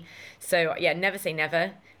sea. So yeah, never say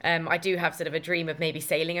never. I do have sort of a dream of maybe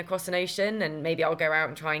sailing across an ocean, and maybe I'll go out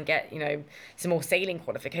and try and get some more sailing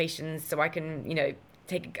qualifications so I can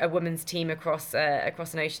take a women's team across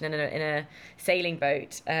an ocean in a sailing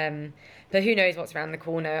boat. But who knows what's around the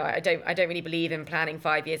corner? I don't really believe in planning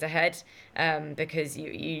 5 years ahead, because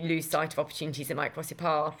you lose sight of opportunities that might cross your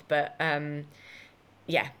path. But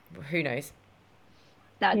yeah, who knows?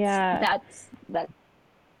 That's Yeah. that's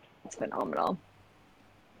that's phenomenal.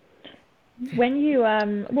 When you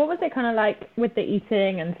what was it kind of like with the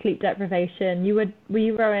eating and sleep deprivation? Were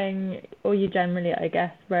you rowing, or you generally, I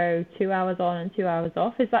guess, row 2 hours on and 2 hours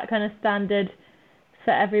off? Is that kind of standard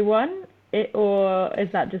for everyone, or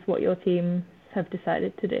is that just what your teams have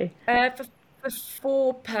decided to do? For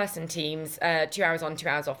four-person teams, 2 hours on, 2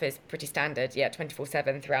 hours off is pretty standard. Yeah,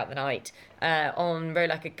 24/7 throughout the night. On Row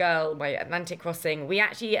Like a Girl, my Atlantic crossing, we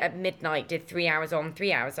actually at midnight did 3 hours on,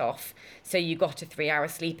 3 hours off. So you got a 3 hour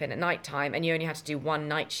sleep in at night time, and you only had to do one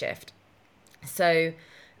night shift. So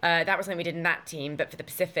That was something we did in that team, but for the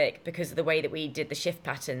Pacific, because of the way that we did the shift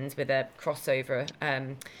patterns with a crossover,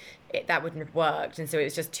 that wouldn't have worked, and so it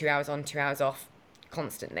was just 2 hours on, 2 hours off,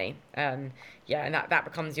 constantly. Yeah, and that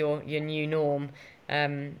becomes your new norm.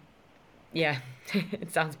 Um, yeah,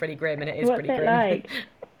 it sounds pretty grim, and it is What's pretty it grim. like?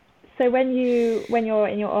 So when you're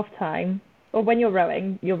in your off time, or when you're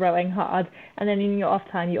rowing hard, and then in your off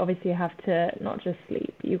time, you obviously have to not just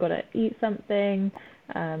sleep. You got to eat something,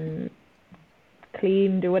 um,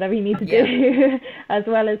 clean, do whatever you need to Yeah, do, as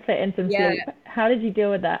well as fit in some yeah. sleep. How did you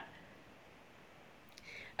deal with that?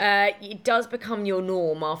 It does become your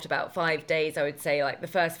norm after about 5 days, I would say. Like the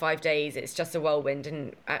first 5 days, it's just a whirlwind.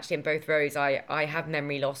 And actually, in both rows, I have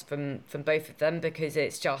memory loss from both of them because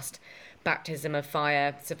it's just baptism of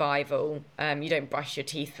fire, survival. You don't brush your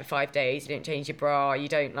teeth for 5 days. You don't change your bra. You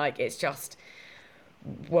don't like. It's just,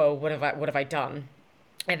 whoa, what have I done?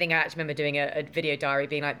 I think I actually remember doing a video diary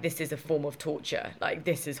being like, this is a form of torture. Like,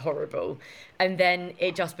 this is horrible. And then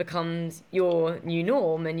it just becomes your new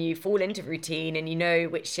norm and you fall into routine and you know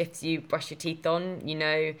which shifts you brush your teeth on. You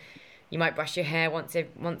know, you might brush your hair once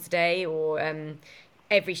a day or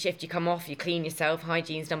every shift you come off, you clean yourself.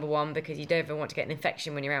 Hygiene's number one because you don't ever want to get an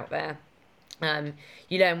infection when you're out there.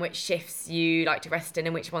 You learn which shifts you like to rest in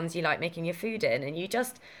and which ones you like making your food in, and you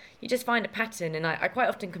just find a pattern. And I quite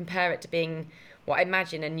often compare it to being what I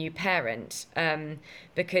imagine a new parent,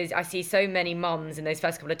 because I see so many mums in those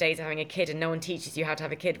first couple of days of having a kid, and no one teaches you how to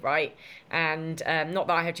have a kid right. And not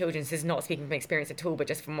that I have children, so this is not speaking from experience at all, but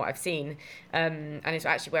just from what I've seen, and it's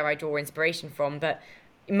actually where I draw inspiration from. But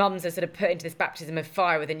mums are sort of put into this baptism of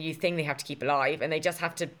fire with a new thing they have to keep alive, and they just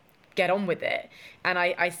have to get on with it. And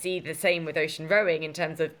I see the same with ocean rowing in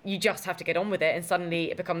terms of you just have to get on with it, and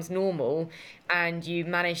suddenly it becomes normal, and you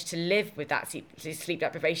manage to live with that sleep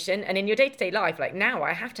deprivation. And in your day-to-day life, like now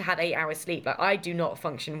I have to have 8 hours sleep. Like I do not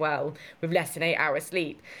function well with less than 8 hours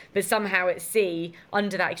sleep, but somehow at sea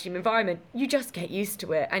under that extreme environment you just get used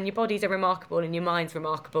to it, and your bodies are remarkable and your mind's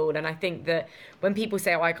remarkable. And I think that when people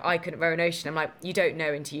say, oh, I couldn't row an ocean, I'm like, you don't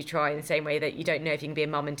know until you try, in the same way that you don't know if you can be a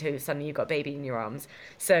mum until suddenly you've got a baby in your arms.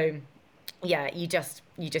 So yeah, you just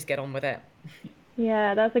get on with it.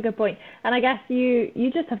 Yeah, that's a good point. And I guess you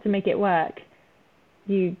just have to make it work.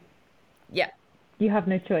 You Yeah, you have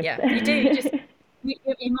no choice. yeah, you do. You just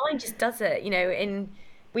your mind just does it. In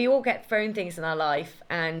we all get thrown things in our life,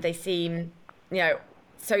 and they seem, you know,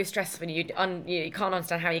 so stressful. And you can't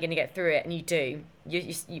understand how you're going to get through it, and you do.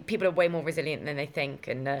 People are way more resilient than they think,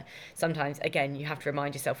 and sometimes, again, you have to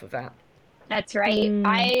remind yourself of that. That's right. Mm.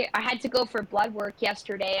 I had to go for blood work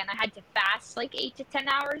yesterday and I had to fast like 8 to 10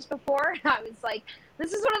 hours before. I was like,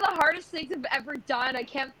 this is one of the hardest things I've ever done. I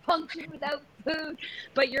can't function without food.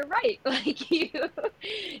 But you're right. Like you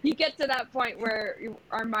get to that point where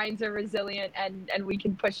our minds are resilient and we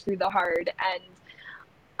can push through the hard. And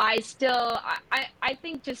I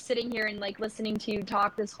think just sitting here and like listening to you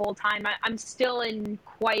talk this whole time, I'm still in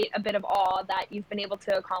quite a bit of awe that you've been able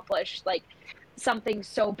to accomplish like something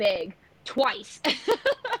so big twice.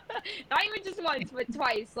 Not even just once, but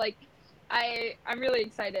twice. Like I'm really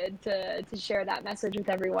excited to share that message with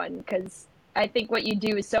everyone because I think what you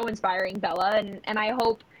do is so inspiring, Bella, and I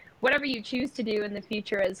hope whatever you choose to do in the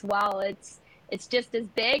future as well, it's just as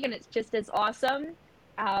big and it's just as awesome.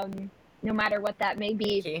 No matter what that may Thank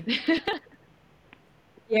be. you.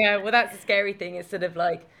 Yeah, well, that's the scary thing. It's sort of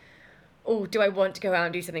like, oh, do I want to go out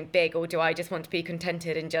and do something big, or do I just want to be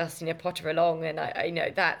contented and just, potter along? And I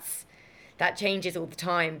know that changes all the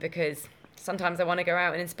time because sometimes I want to go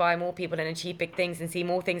out and inspire more people and achieve big things and see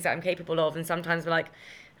more things that I'm capable of. And sometimes I'm like,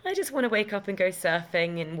 I just want to wake up and go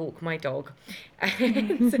surfing and walk my dog.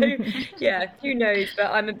 And so, yeah, who knows? But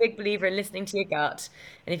I'm a big believer in listening to your gut.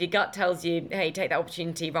 And if your gut tells you, hey, take that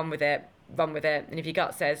opportunity, run with it, run with it. And if your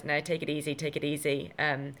gut says, no, take it easy, take it easy.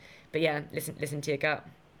 But yeah, listen to your gut.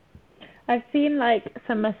 I've seen like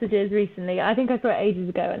some messages recently. I think I saw it ages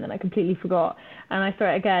ago and then I completely forgot. And I saw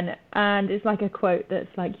it again, and it's like a quote that's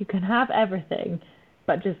like, "You can have everything,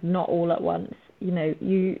 but just not all at once."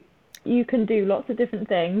 You can do lots of different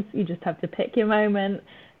things. You just have to pick your moment,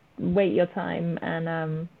 wait your time,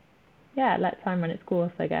 and yeah, let time run its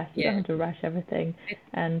course. I guess you don't Yeah. have to rush everything,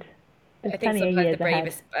 and there's I think plenty of sometimes the years ahead.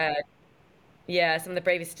 bravest, yeah, some of the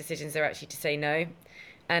bravest decisions are actually to say no.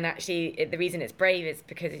 And actually, the reason it's brave is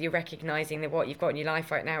because you're recognizing that what you've got in your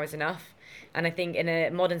life right now is enough. And I think in a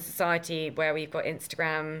modern society where we've got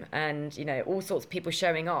Instagram and, all sorts of people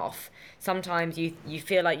showing off, sometimes you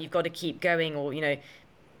feel like you've got to keep going or,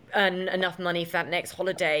 earn enough money for that next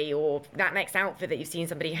holiday or that next outfit that you've seen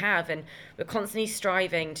somebody have. And we're constantly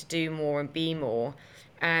striving to do more and be more.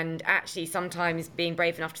 And actually, sometimes being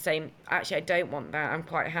brave enough to say, actually, I don't want that. I'm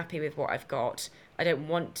quite happy with what I've got. I don't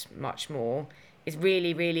want much more is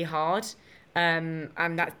really, really hard. And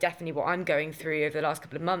that's definitely what I'm going through over the last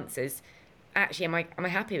couple of months is actually, am I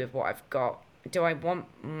happy with what I've got? Do I want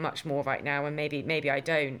much more right now? And maybe I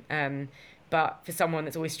don't. But for someone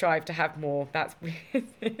that's always strived to have more, that's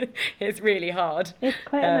it's really hard. It's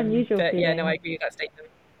quite an unusual But yeah, no, I feeling. agree with that statement.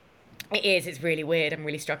 It is. It's really weird. I'm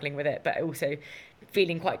really struggling with it, but also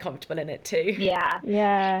feeling quite comfortable in it too. Yeah.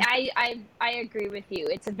 Yeah, I agree with you.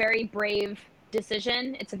 It's a very brave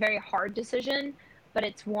decision. It's a very hard decision, but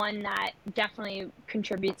it's one that definitely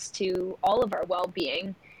contributes to all of our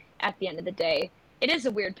well-being at the end of the day. It is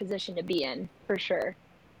a weird position to be in, for sure.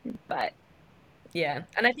 But Yeah,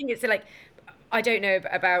 and I think it's like I don't know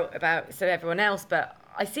about so everyone else, but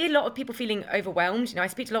I see a lot of people feeling overwhelmed. I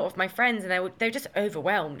speak to a lot of my friends, and they're just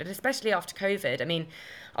overwhelmed, and especially after COVID. I mean,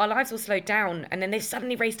 our lives all slowed down, and then they've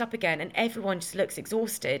suddenly raced up again, and everyone just looks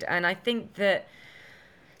exhausted. And I think that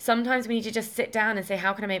sometimes we need to just sit down and say,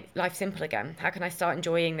 how can I make life simple again? How can I start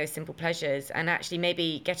enjoying those simple pleasures? And actually,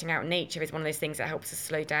 maybe getting out in nature is one of those things that helps us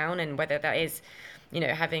slow down. And whether that is,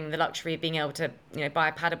 having the luxury of being able to, buy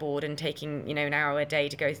a paddleboard and taking, an hour a day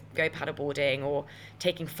to go paddleboarding, or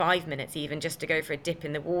taking 5 minutes even just to go for a dip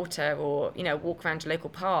in the water, or, walk around your local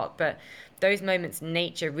park. But those moments in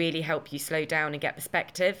nature really help you slow down and get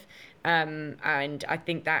perspective. And I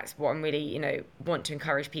think that's what I'm really, want to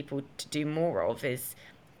encourage people to do more of is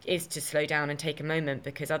to slow down and take a moment,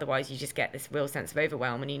 because otherwise you just get this real sense of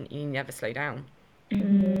overwhelm and you never slow down.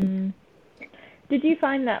 mhm. Mm. Did you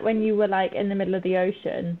find that when you were like in the middle of the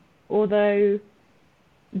ocean, although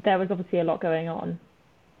there was obviously a lot going on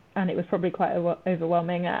and it was probably quite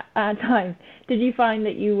overwhelming at times, did you find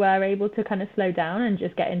that you were able to kind of slow down and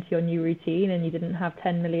just get into your new routine and you didn't have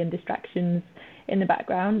 10 million distractions in the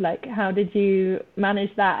background? Like, how did you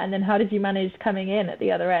manage that? And then how did you manage coming in at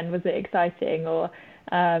the other end? Was it exciting,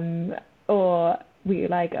 um, or were you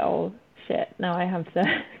like, oh shit, now I have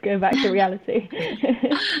to go back to reality?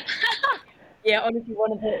 Yeah, honestly,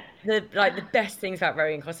 one of the best things about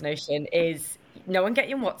rowing across an ocean is no one get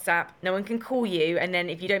you on WhatsApp, no one can call you, and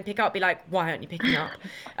then if you don't pick up, be like, why aren't you picking up?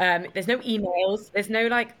 There's no emails, there's no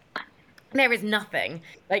like, there is nothing.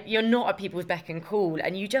 Like you're not at people's beck and call,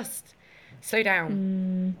 and you just slow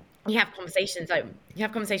down. Mm, You have conversations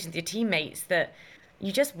with your teammates that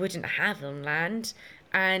you just wouldn't have on land,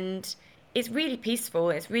 and it's really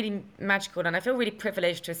peaceful, it's really magical, and I feel really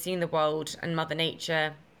privileged to have seen the world and Mother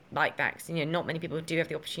Nature like that, 'cause, not many people do have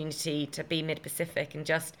the opportunity to be mid-Pacific and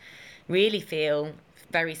just really feel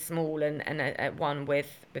very small and at one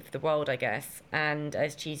with the world, I guess, and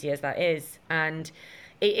as cheesy as that is. And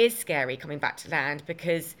it is scary coming back to land,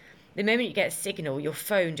 because the moment you get a signal, your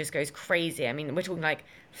phone just goes crazy. I mean, we're talking like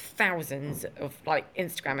thousands of like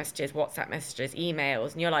Instagram messages, WhatsApp messages,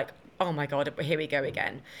 emails, and you're like, oh my God, here we go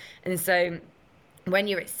again. And so when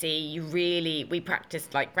you're at sea, we practice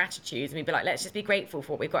like gratitudes, and we'd be like, let's just be grateful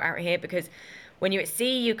for what we've got out here, because when you're at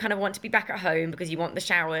sea, you kind of want to be back at home because you want the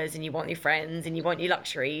showers and you want your friends and you want your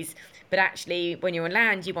luxuries. But actually, when you're on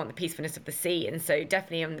land, you want the peacefulness of the sea. And so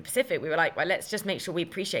definitely on the Pacific, we were like, well, let's just make sure we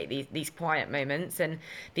appreciate these quiet moments and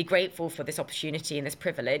be grateful for this opportunity and this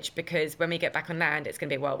privilege, because when we get back on land, it's going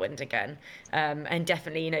to be a whirlwind again. And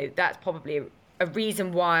definitely, that's probably a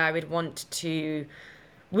reason why I would want to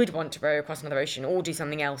row across another ocean or do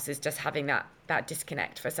something else, is just having that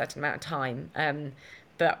disconnect for a certain amount of time.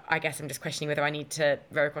 But I guess I'm just questioning whether I need to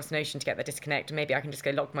row across an ocean to get that disconnect. Maybe I can just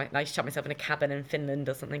go shut myself in a cabin in Finland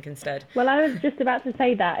or something instead. well, I was just about to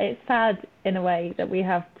say that it's sad in a way that we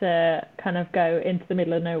have to kind of go into the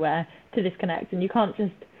middle of nowhere to disconnect, and you can't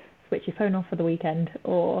just switch your phone off for the weekend,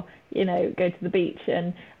 or go to the beach.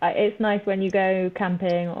 And it's nice when you go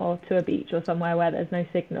camping or to a beach or somewhere where there's no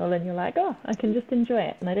signal, and you're like, oh, I can just enjoy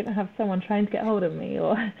it, and I don't have someone trying to get hold of me,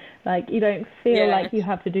 or like you don't feel Yeah, like you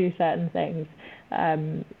have to do certain things.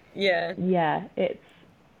 yeah. Yeah,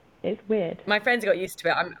 it's weird. My friends got used to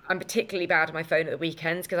it. I'm particularly bad on my phone at the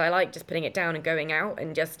weekends, because I like just putting it down and going out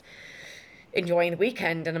and just enjoying the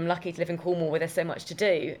weekend. And I'm lucky to live in Cornwall where there's so much to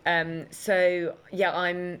do. So yeah,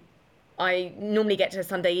 I normally get to a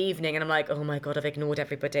Sunday evening and I'm like, oh my God, I've ignored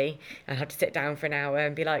everybody. And I have to sit down for an hour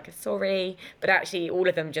and be like, sorry. But actually, all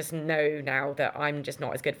of them just know now that I'm just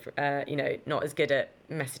not as good not as good at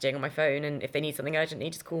messaging on my phone. And if they need something urgently,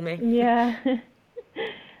 just call me. Yeah.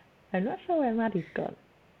 I'm not sure where Maddie's gone.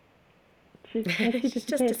 Has she She's just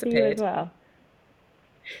disappeared for you as disappeared. well?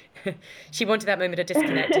 She wanted that moment of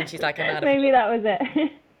disconnect, and she's like, I'm out of Maybe that was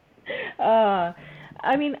it. uh,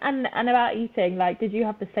 I mean, and about eating, like, did you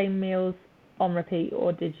have the same meals on repeat,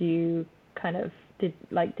 or did you kind of did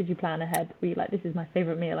you plan ahead? Were you like, this is my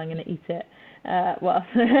favorite meal, I'm gonna eat it? Well,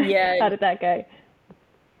 Yeah, how did that go?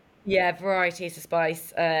 Yeah, variety is the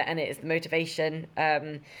spice, and it is the motivation.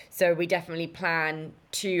 So we definitely plan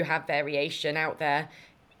to have variation out there.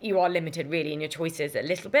 You are limited really in your choices a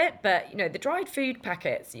little bit, but you know, the dried food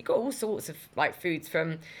packets, you've got all sorts of like foods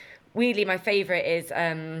from, weirdly, my favorite is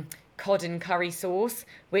cod and curry sauce,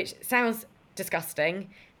 which sounds disgusting.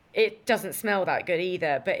 It doesn't smell that good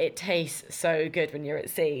either, but it tastes so good when you're at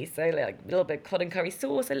sea. So like a little bit of cod and curry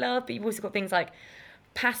sauce I love, but you've also got things like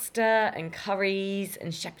pasta and curries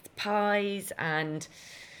and shepherd's pies and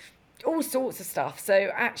all sorts of stuff. So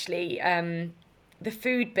actually, the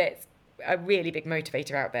food bit's a really big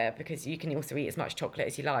motivator out there because you can also eat as much chocolate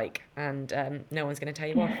as you like, and no one's going to tell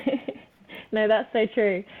you off. No, that's so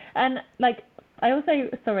true. And like, I also,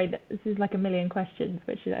 sorry, this is like a million questions,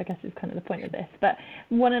 which I guess is kind of the point of this, but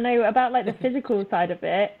want to know about like the physical side of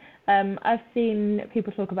it. I've seen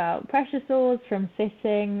people talk about pressure sores from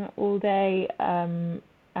sitting all day, and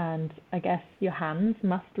I guess your hands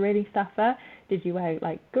must really suffer. Did you wear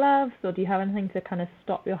like gloves, or do you have anything to kind of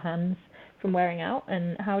stop your hands from wearing out?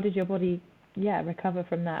 And how did your body, yeah, recover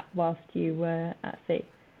from that whilst you were at sea?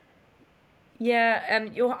 Yeah,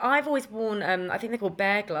 I've always worn, I think they're called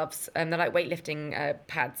bear gloves. They're like weightlifting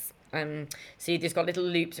pads. So you just got little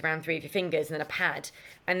loops around three of your fingers and then a pad.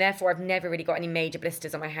 And therefore, I've never really got any major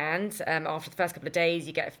blisters on my hands. After the first couple of days,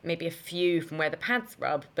 you get maybe a few from where the pads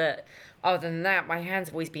rub. But other than that, my hands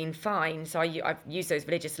have always been fine. So I've used those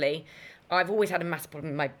religiously. I've always had a massive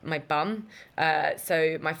problem with my bum.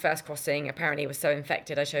 So my first crossing apparently was so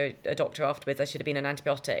infected. I showed a doctor afterwards. I should have been on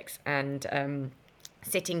antibiotics. And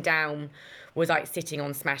sitting down was like sitting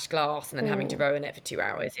on smashed glass and then having to Oh, row in it for 2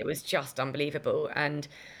 hours. It was just unbelievable. And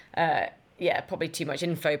uh, yeah, probably too much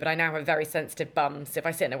info, but I now have a very sensitive bum. So if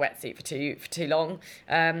I sit in a wetsuit for too long,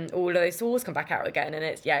 all of those sores come back out again, and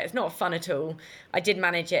it's not fun at all. I did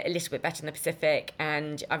manage it a little bit better in the Pacific,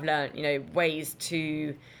 and I've learned ways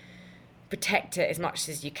to protect it as much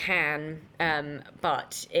as you can.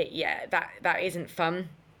 But that isn't fun.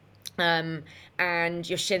 Um, and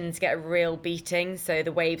your shins get a real beating. So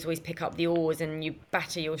the waves always pick up the oars, and you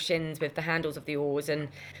batter your shins with the handles of the oars, and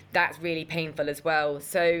that's really painful as well.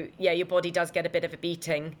 So yeah, your body does get a bit of a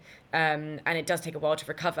beating, and it does take a while to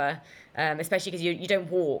recover. Especially because you don't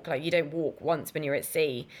walk, like you don't walk once when you're at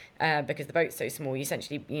sea, because the boat's so small. You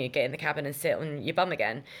essentially get in the cabin and sit on your bum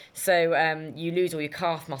again. So you lose all your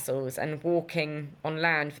calf muscles, and walking on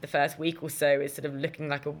land for the first week or so is sort of looking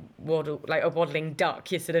like like a waddling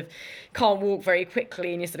duck. You sort of can't walk very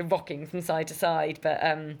quickly, and you're sort of rocking from side to side. But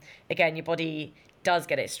again, your body does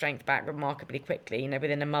get its strength back remarkably quickly.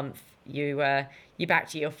 Within a month, you're back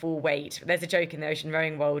to your full weight. There's a joke in the ocean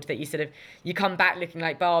rowing world that you come back looking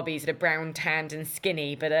like Barbie, sort of brown, tanned, and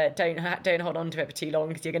skinny. But don't hold on to it for too long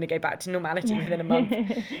because you're going to go back to normality within a month.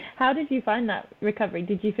 how did you find that recovery?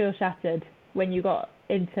 Did you feel shattered when you got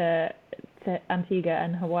into Antigua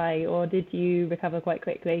and Hawaii, or did you recover quite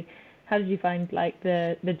quickly? How did you find like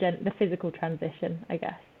the physical transition, I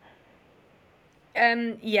guess?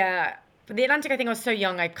 Yeah. But the Atlantic, I think I was so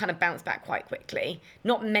young, I kind of bounced back quite quickly.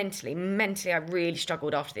 Not mentally. Mentally, I really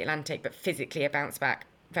struggled after the Atlantic, but physically, I bounced back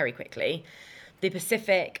very quickly. The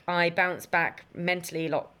Pacific, I bounced back mentally a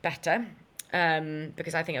lot better,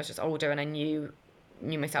 because I think I was just older and I knew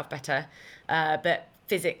myself better. But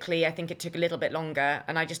physically, I think it took a little bit longer,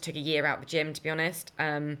 and I just took a year out of the gym, to be honest.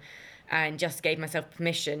 And just gave myself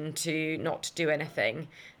permission to not do anything.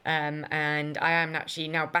 And I am actually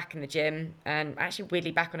now back in the gym and actually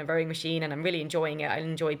weirdly back on a rowing machine, and I'm really enjoying it. I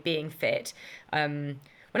enjoy being fit. When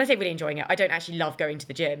I say really enjoying it, I don't actually love going to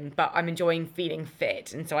the gym, but I'm enjoying feeling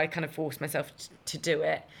fit, and so I kind of forced myself to do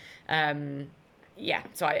it. Um, yeah,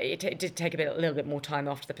 so it did take a little bit more time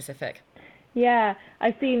after the Pacific. Yeah,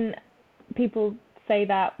 I've seen people say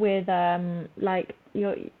that with like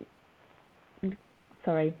your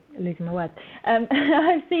sorry, losing my words.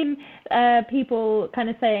 I've seen people kind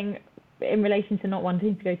of saying in relation to not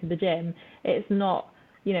wanting to go to the gym, it's not,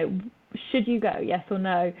 you know, should you go? Yes or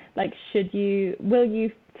no? Like, will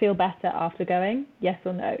you feel better after going? Yes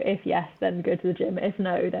or no? If yes, then go to the gym. If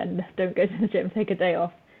no, then don't go to the gym. Take a day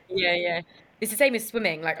off. Yeah, yeah. It's the same as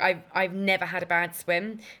swimming. Like I've never had a bad swim.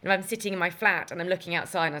 And if I'm sitting in my flat and I'm looking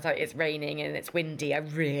outside and I thought it's raining and it's windy, I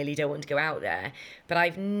really don't want to go out there. But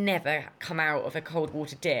I've never come out of a cold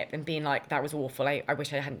water dip and been like, that was awful. I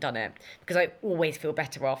wish I hadn't done it. Because I always feel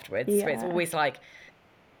better afterwards. So it's Yeah. always like,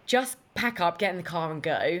 just pack up, get in the car and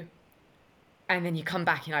go. And then you come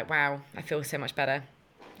back and you're like, wow, I feel so much better.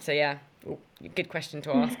 So yeah, good question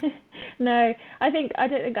to ask. No, I don't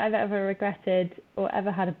think I've ever regretted or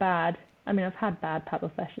ever had a bad. I mean, I've had bad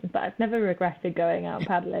paddle sessions, but I've never regretted going out and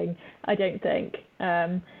paddling. I don't think.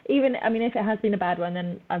 Even, I mean, if it has been a bad one,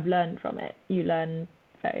 then I've learned from it. You learn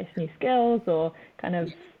various new skills or kind of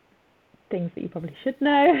things that you probably should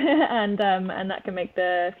know, and that can make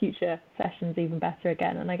the future sessions even better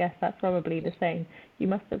again. And I guess that's probably the same. You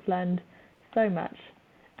must have learned so much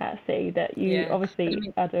at sea that you Yeah. And I obviously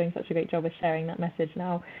mean, are doing such a great job of sharing that message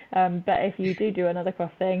now. But if you do another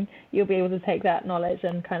crossing, you'll be able to take that knowledge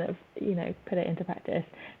and kind of, put it into practice.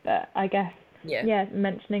 But I guess, yeah. yeah,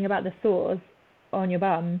 mentioning about the sores on your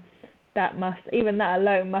bum, even that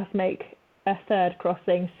alone must make a third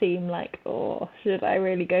crossing seem like, oh, should I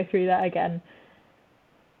really go through that again?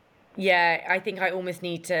 Yeah, I think I almost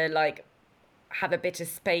need to like have a bit of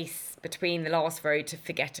space between the last road to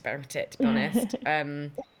forget about it, to be honest.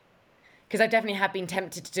 Because I definitely have been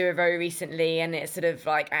tempted to do a row recently, and it's sort of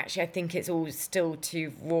like actually I think it's all still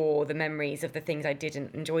too raw, the memories of the things I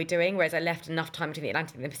didn't enjoy doing. Whereas I left enough time between the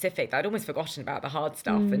Atlantic and the Pacific that I'd almost forgotten about the hard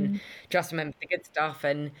stuff and Mm, just remembered the good stuff.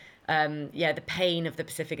 And yeah, the pain of the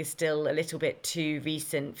Pacific is still a little bit too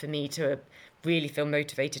recent for me to really feel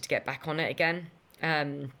motivated to get back on it again.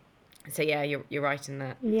 Um, so yeah, you're right in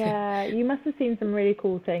that. yeah, you must have seen some really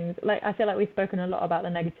cool things. Like, I feel like we've spoken a lot about the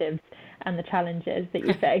negatives and the challenges that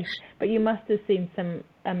you faced, but you must have seen some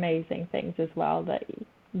amazing things as well that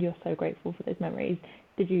you're so grateful for those memories.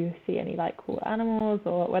 Did you see any like cool animals,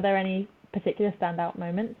 or were there any particular standout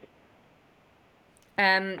moments?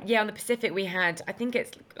 Yeah, on the Pacific we had, I think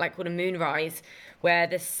it's like called a moonrise, where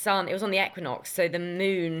the sun, it was on the equinox, so the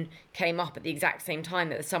moon came up at the exact same time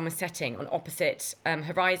that the sun was setting on opposite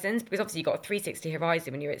horizons, because obviously you've got a 360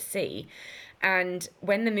 horizon when you're at sea. And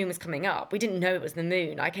when the moon was coming up, we didn't know it was the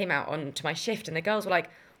moon. I came out onto my shift and the girls were like,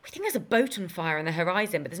 we think there's a boat on fire on the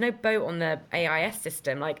horizon, but there's no boat on the AIS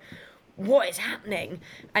system. Like, what is happening?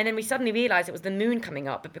 And then we suddenly realised it was the moon coming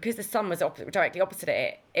up, but because the sun was directly opposite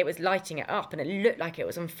it, it was lighting it up and it looked like it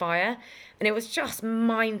was on fire. And it was just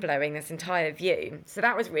mind blowing, this entire view. So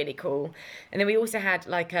that was really cool. And then we also had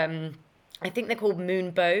like, I think they're called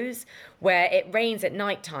moon bows, where it rains at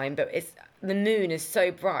night time, but the moon is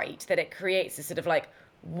so bright that it creates a sort of like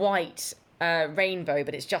white rainbow,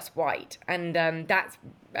 but it's just white. And that's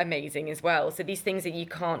amazing as well. So these things that you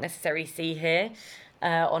can't necessarily see here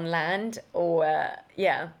on land, or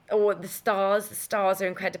yeah, or the stars are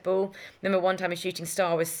incredible. Remember one time a shooting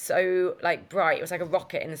star was so like bright, it was like a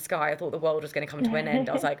rocket in the sky. I thought the world was going to come to an end.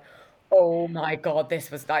 I was like, oh my god,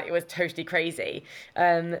 this was like, it was totally crazy.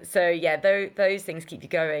 So yeah, those things keep you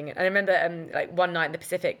going. And I remember like one night in the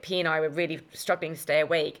Pacific, P and I were really struggling to stay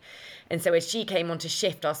awake. And so as she came onto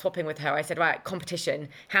shift, I was swapping with her. I said, right, competition,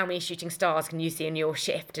 how many shooting stars can you see in your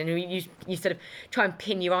shift? And you sort of try and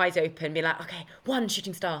pin your eyes open, be like, okay, one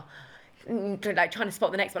shooting star. Like trying to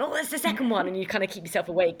spot the next one. Oh, that's the second one. And you kind of keep yourself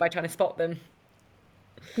awake by trying to spot them.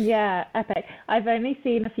 Yeah, epic. I've only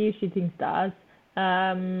seen a few shooting stars,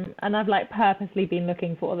 and I've like purposely been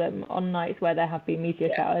looking for them on nights where there have been meteor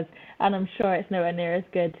Yeah. showers, and I'm sure it's nowhere near as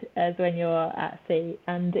good as when you're at sea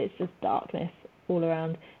and it's just darkness all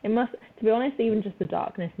around. It must, to be honest, even just the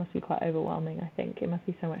darkness must be quite overwhelming. I think it must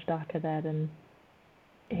be so much darker there than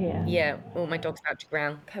here. Yeah. Oh, my dog's about to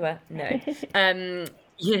growl. Poa. No. Um,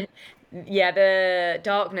 yeah. Yeah. The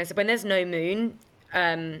darkness, when there's no moon,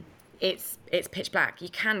 um, it's pitch black. You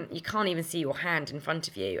can't even see your hand in front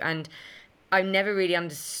of you. And I never really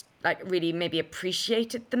like really maybe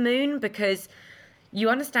appreciated the moon, because you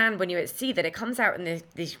understand when you're at sea that it comes out in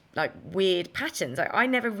these like weird patterns. Like, I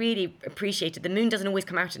never really appreciated the moon doesn't always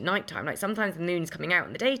come out at night time. Like sometimes the moon's coming out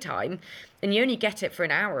in the daytime and you only get it for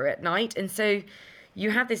an hour at night. And so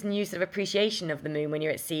you have this new sort of appreciation of the moon when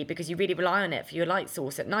you're at sea, because you really rely on it for your light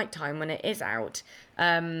source at night time when it is out.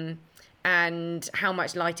 And how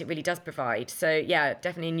much light it really does provide. So yeah,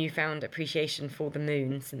 definitely a newfound appreciation for the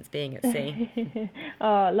moon since being at sea.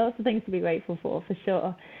 Oh, lots of things to be grateful for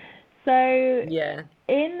sure. So, Yeah.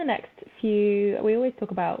 in the next few, we always talk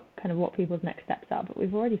about kind of what people's next steps are, but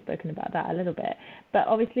we've already spoken about that a little bit. But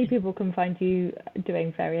obviously, people can find you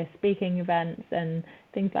doing various speaking events and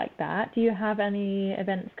things like that. Do you have any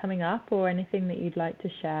events coming up or anything that you'd like to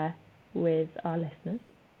share with our listeners?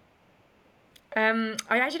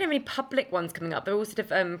 I actually don't have any public ones coming up. They're all sort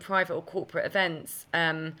of private or corporate events.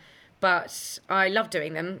 But I love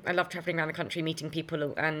doing them. I love traveling around the country, meeting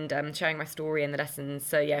people and sharing my story and the lessons.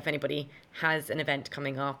 So yeah, if anybody has an event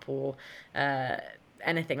coming up or uh,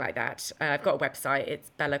 anything like that, I've got a website. It's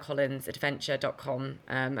bellacollinsadventure.com,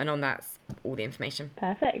 and on that's all the information.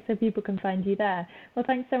 Perfect. So people can find you there. Well,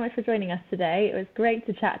 thanks so much for joining us today. It was great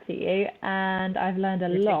to chat to you, and I've learned a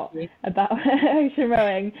Yeah, thank lot you. about ocean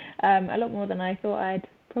rowing, a lot more than I thought I'd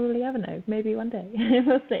probably ever know. Maybe one day.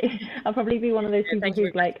 We'll see. I'll probably be one of those Yeah, people thank you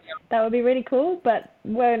who's very much. like, that would be really cool, but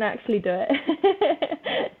won't actually do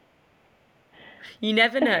it. You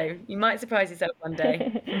never know. You might surprise yourself one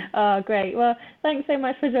day. Oh, great. Well, thanks so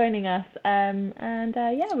much for joining us. And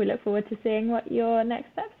yeah, we look forward to seeing what your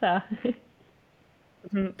next steps are.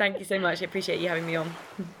 Thank you so much. I appreciate you having me on.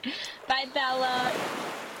 Bye, Bella.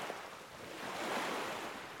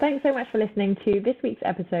 Thanks so much for listening to this week's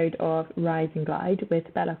episode of Rise and Glide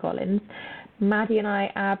with Bella Collins. Maddie and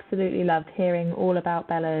I absolutely loved hearing all about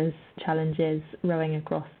Bella's challenges rowing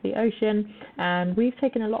across the ocean, and we've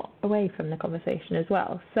taken a lot away from the conversation as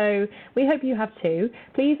well. So we hope you have too.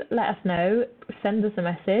 Please let us know, send us a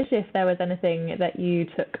message if there was anything that you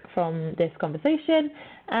took from this conversation,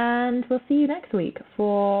 and we'll see you next week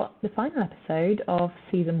for the final episode of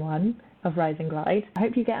season 1 of Rise and Glide. I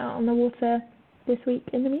hope you get out on the water this week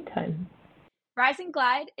in the meantime. Rise and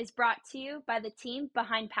Glide is brought to you by the team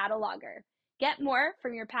behind Paddle Logger. Get more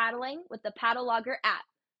from your paddling with the Paddle Logger app.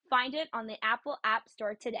 Find it on the Apple App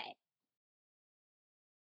Store today.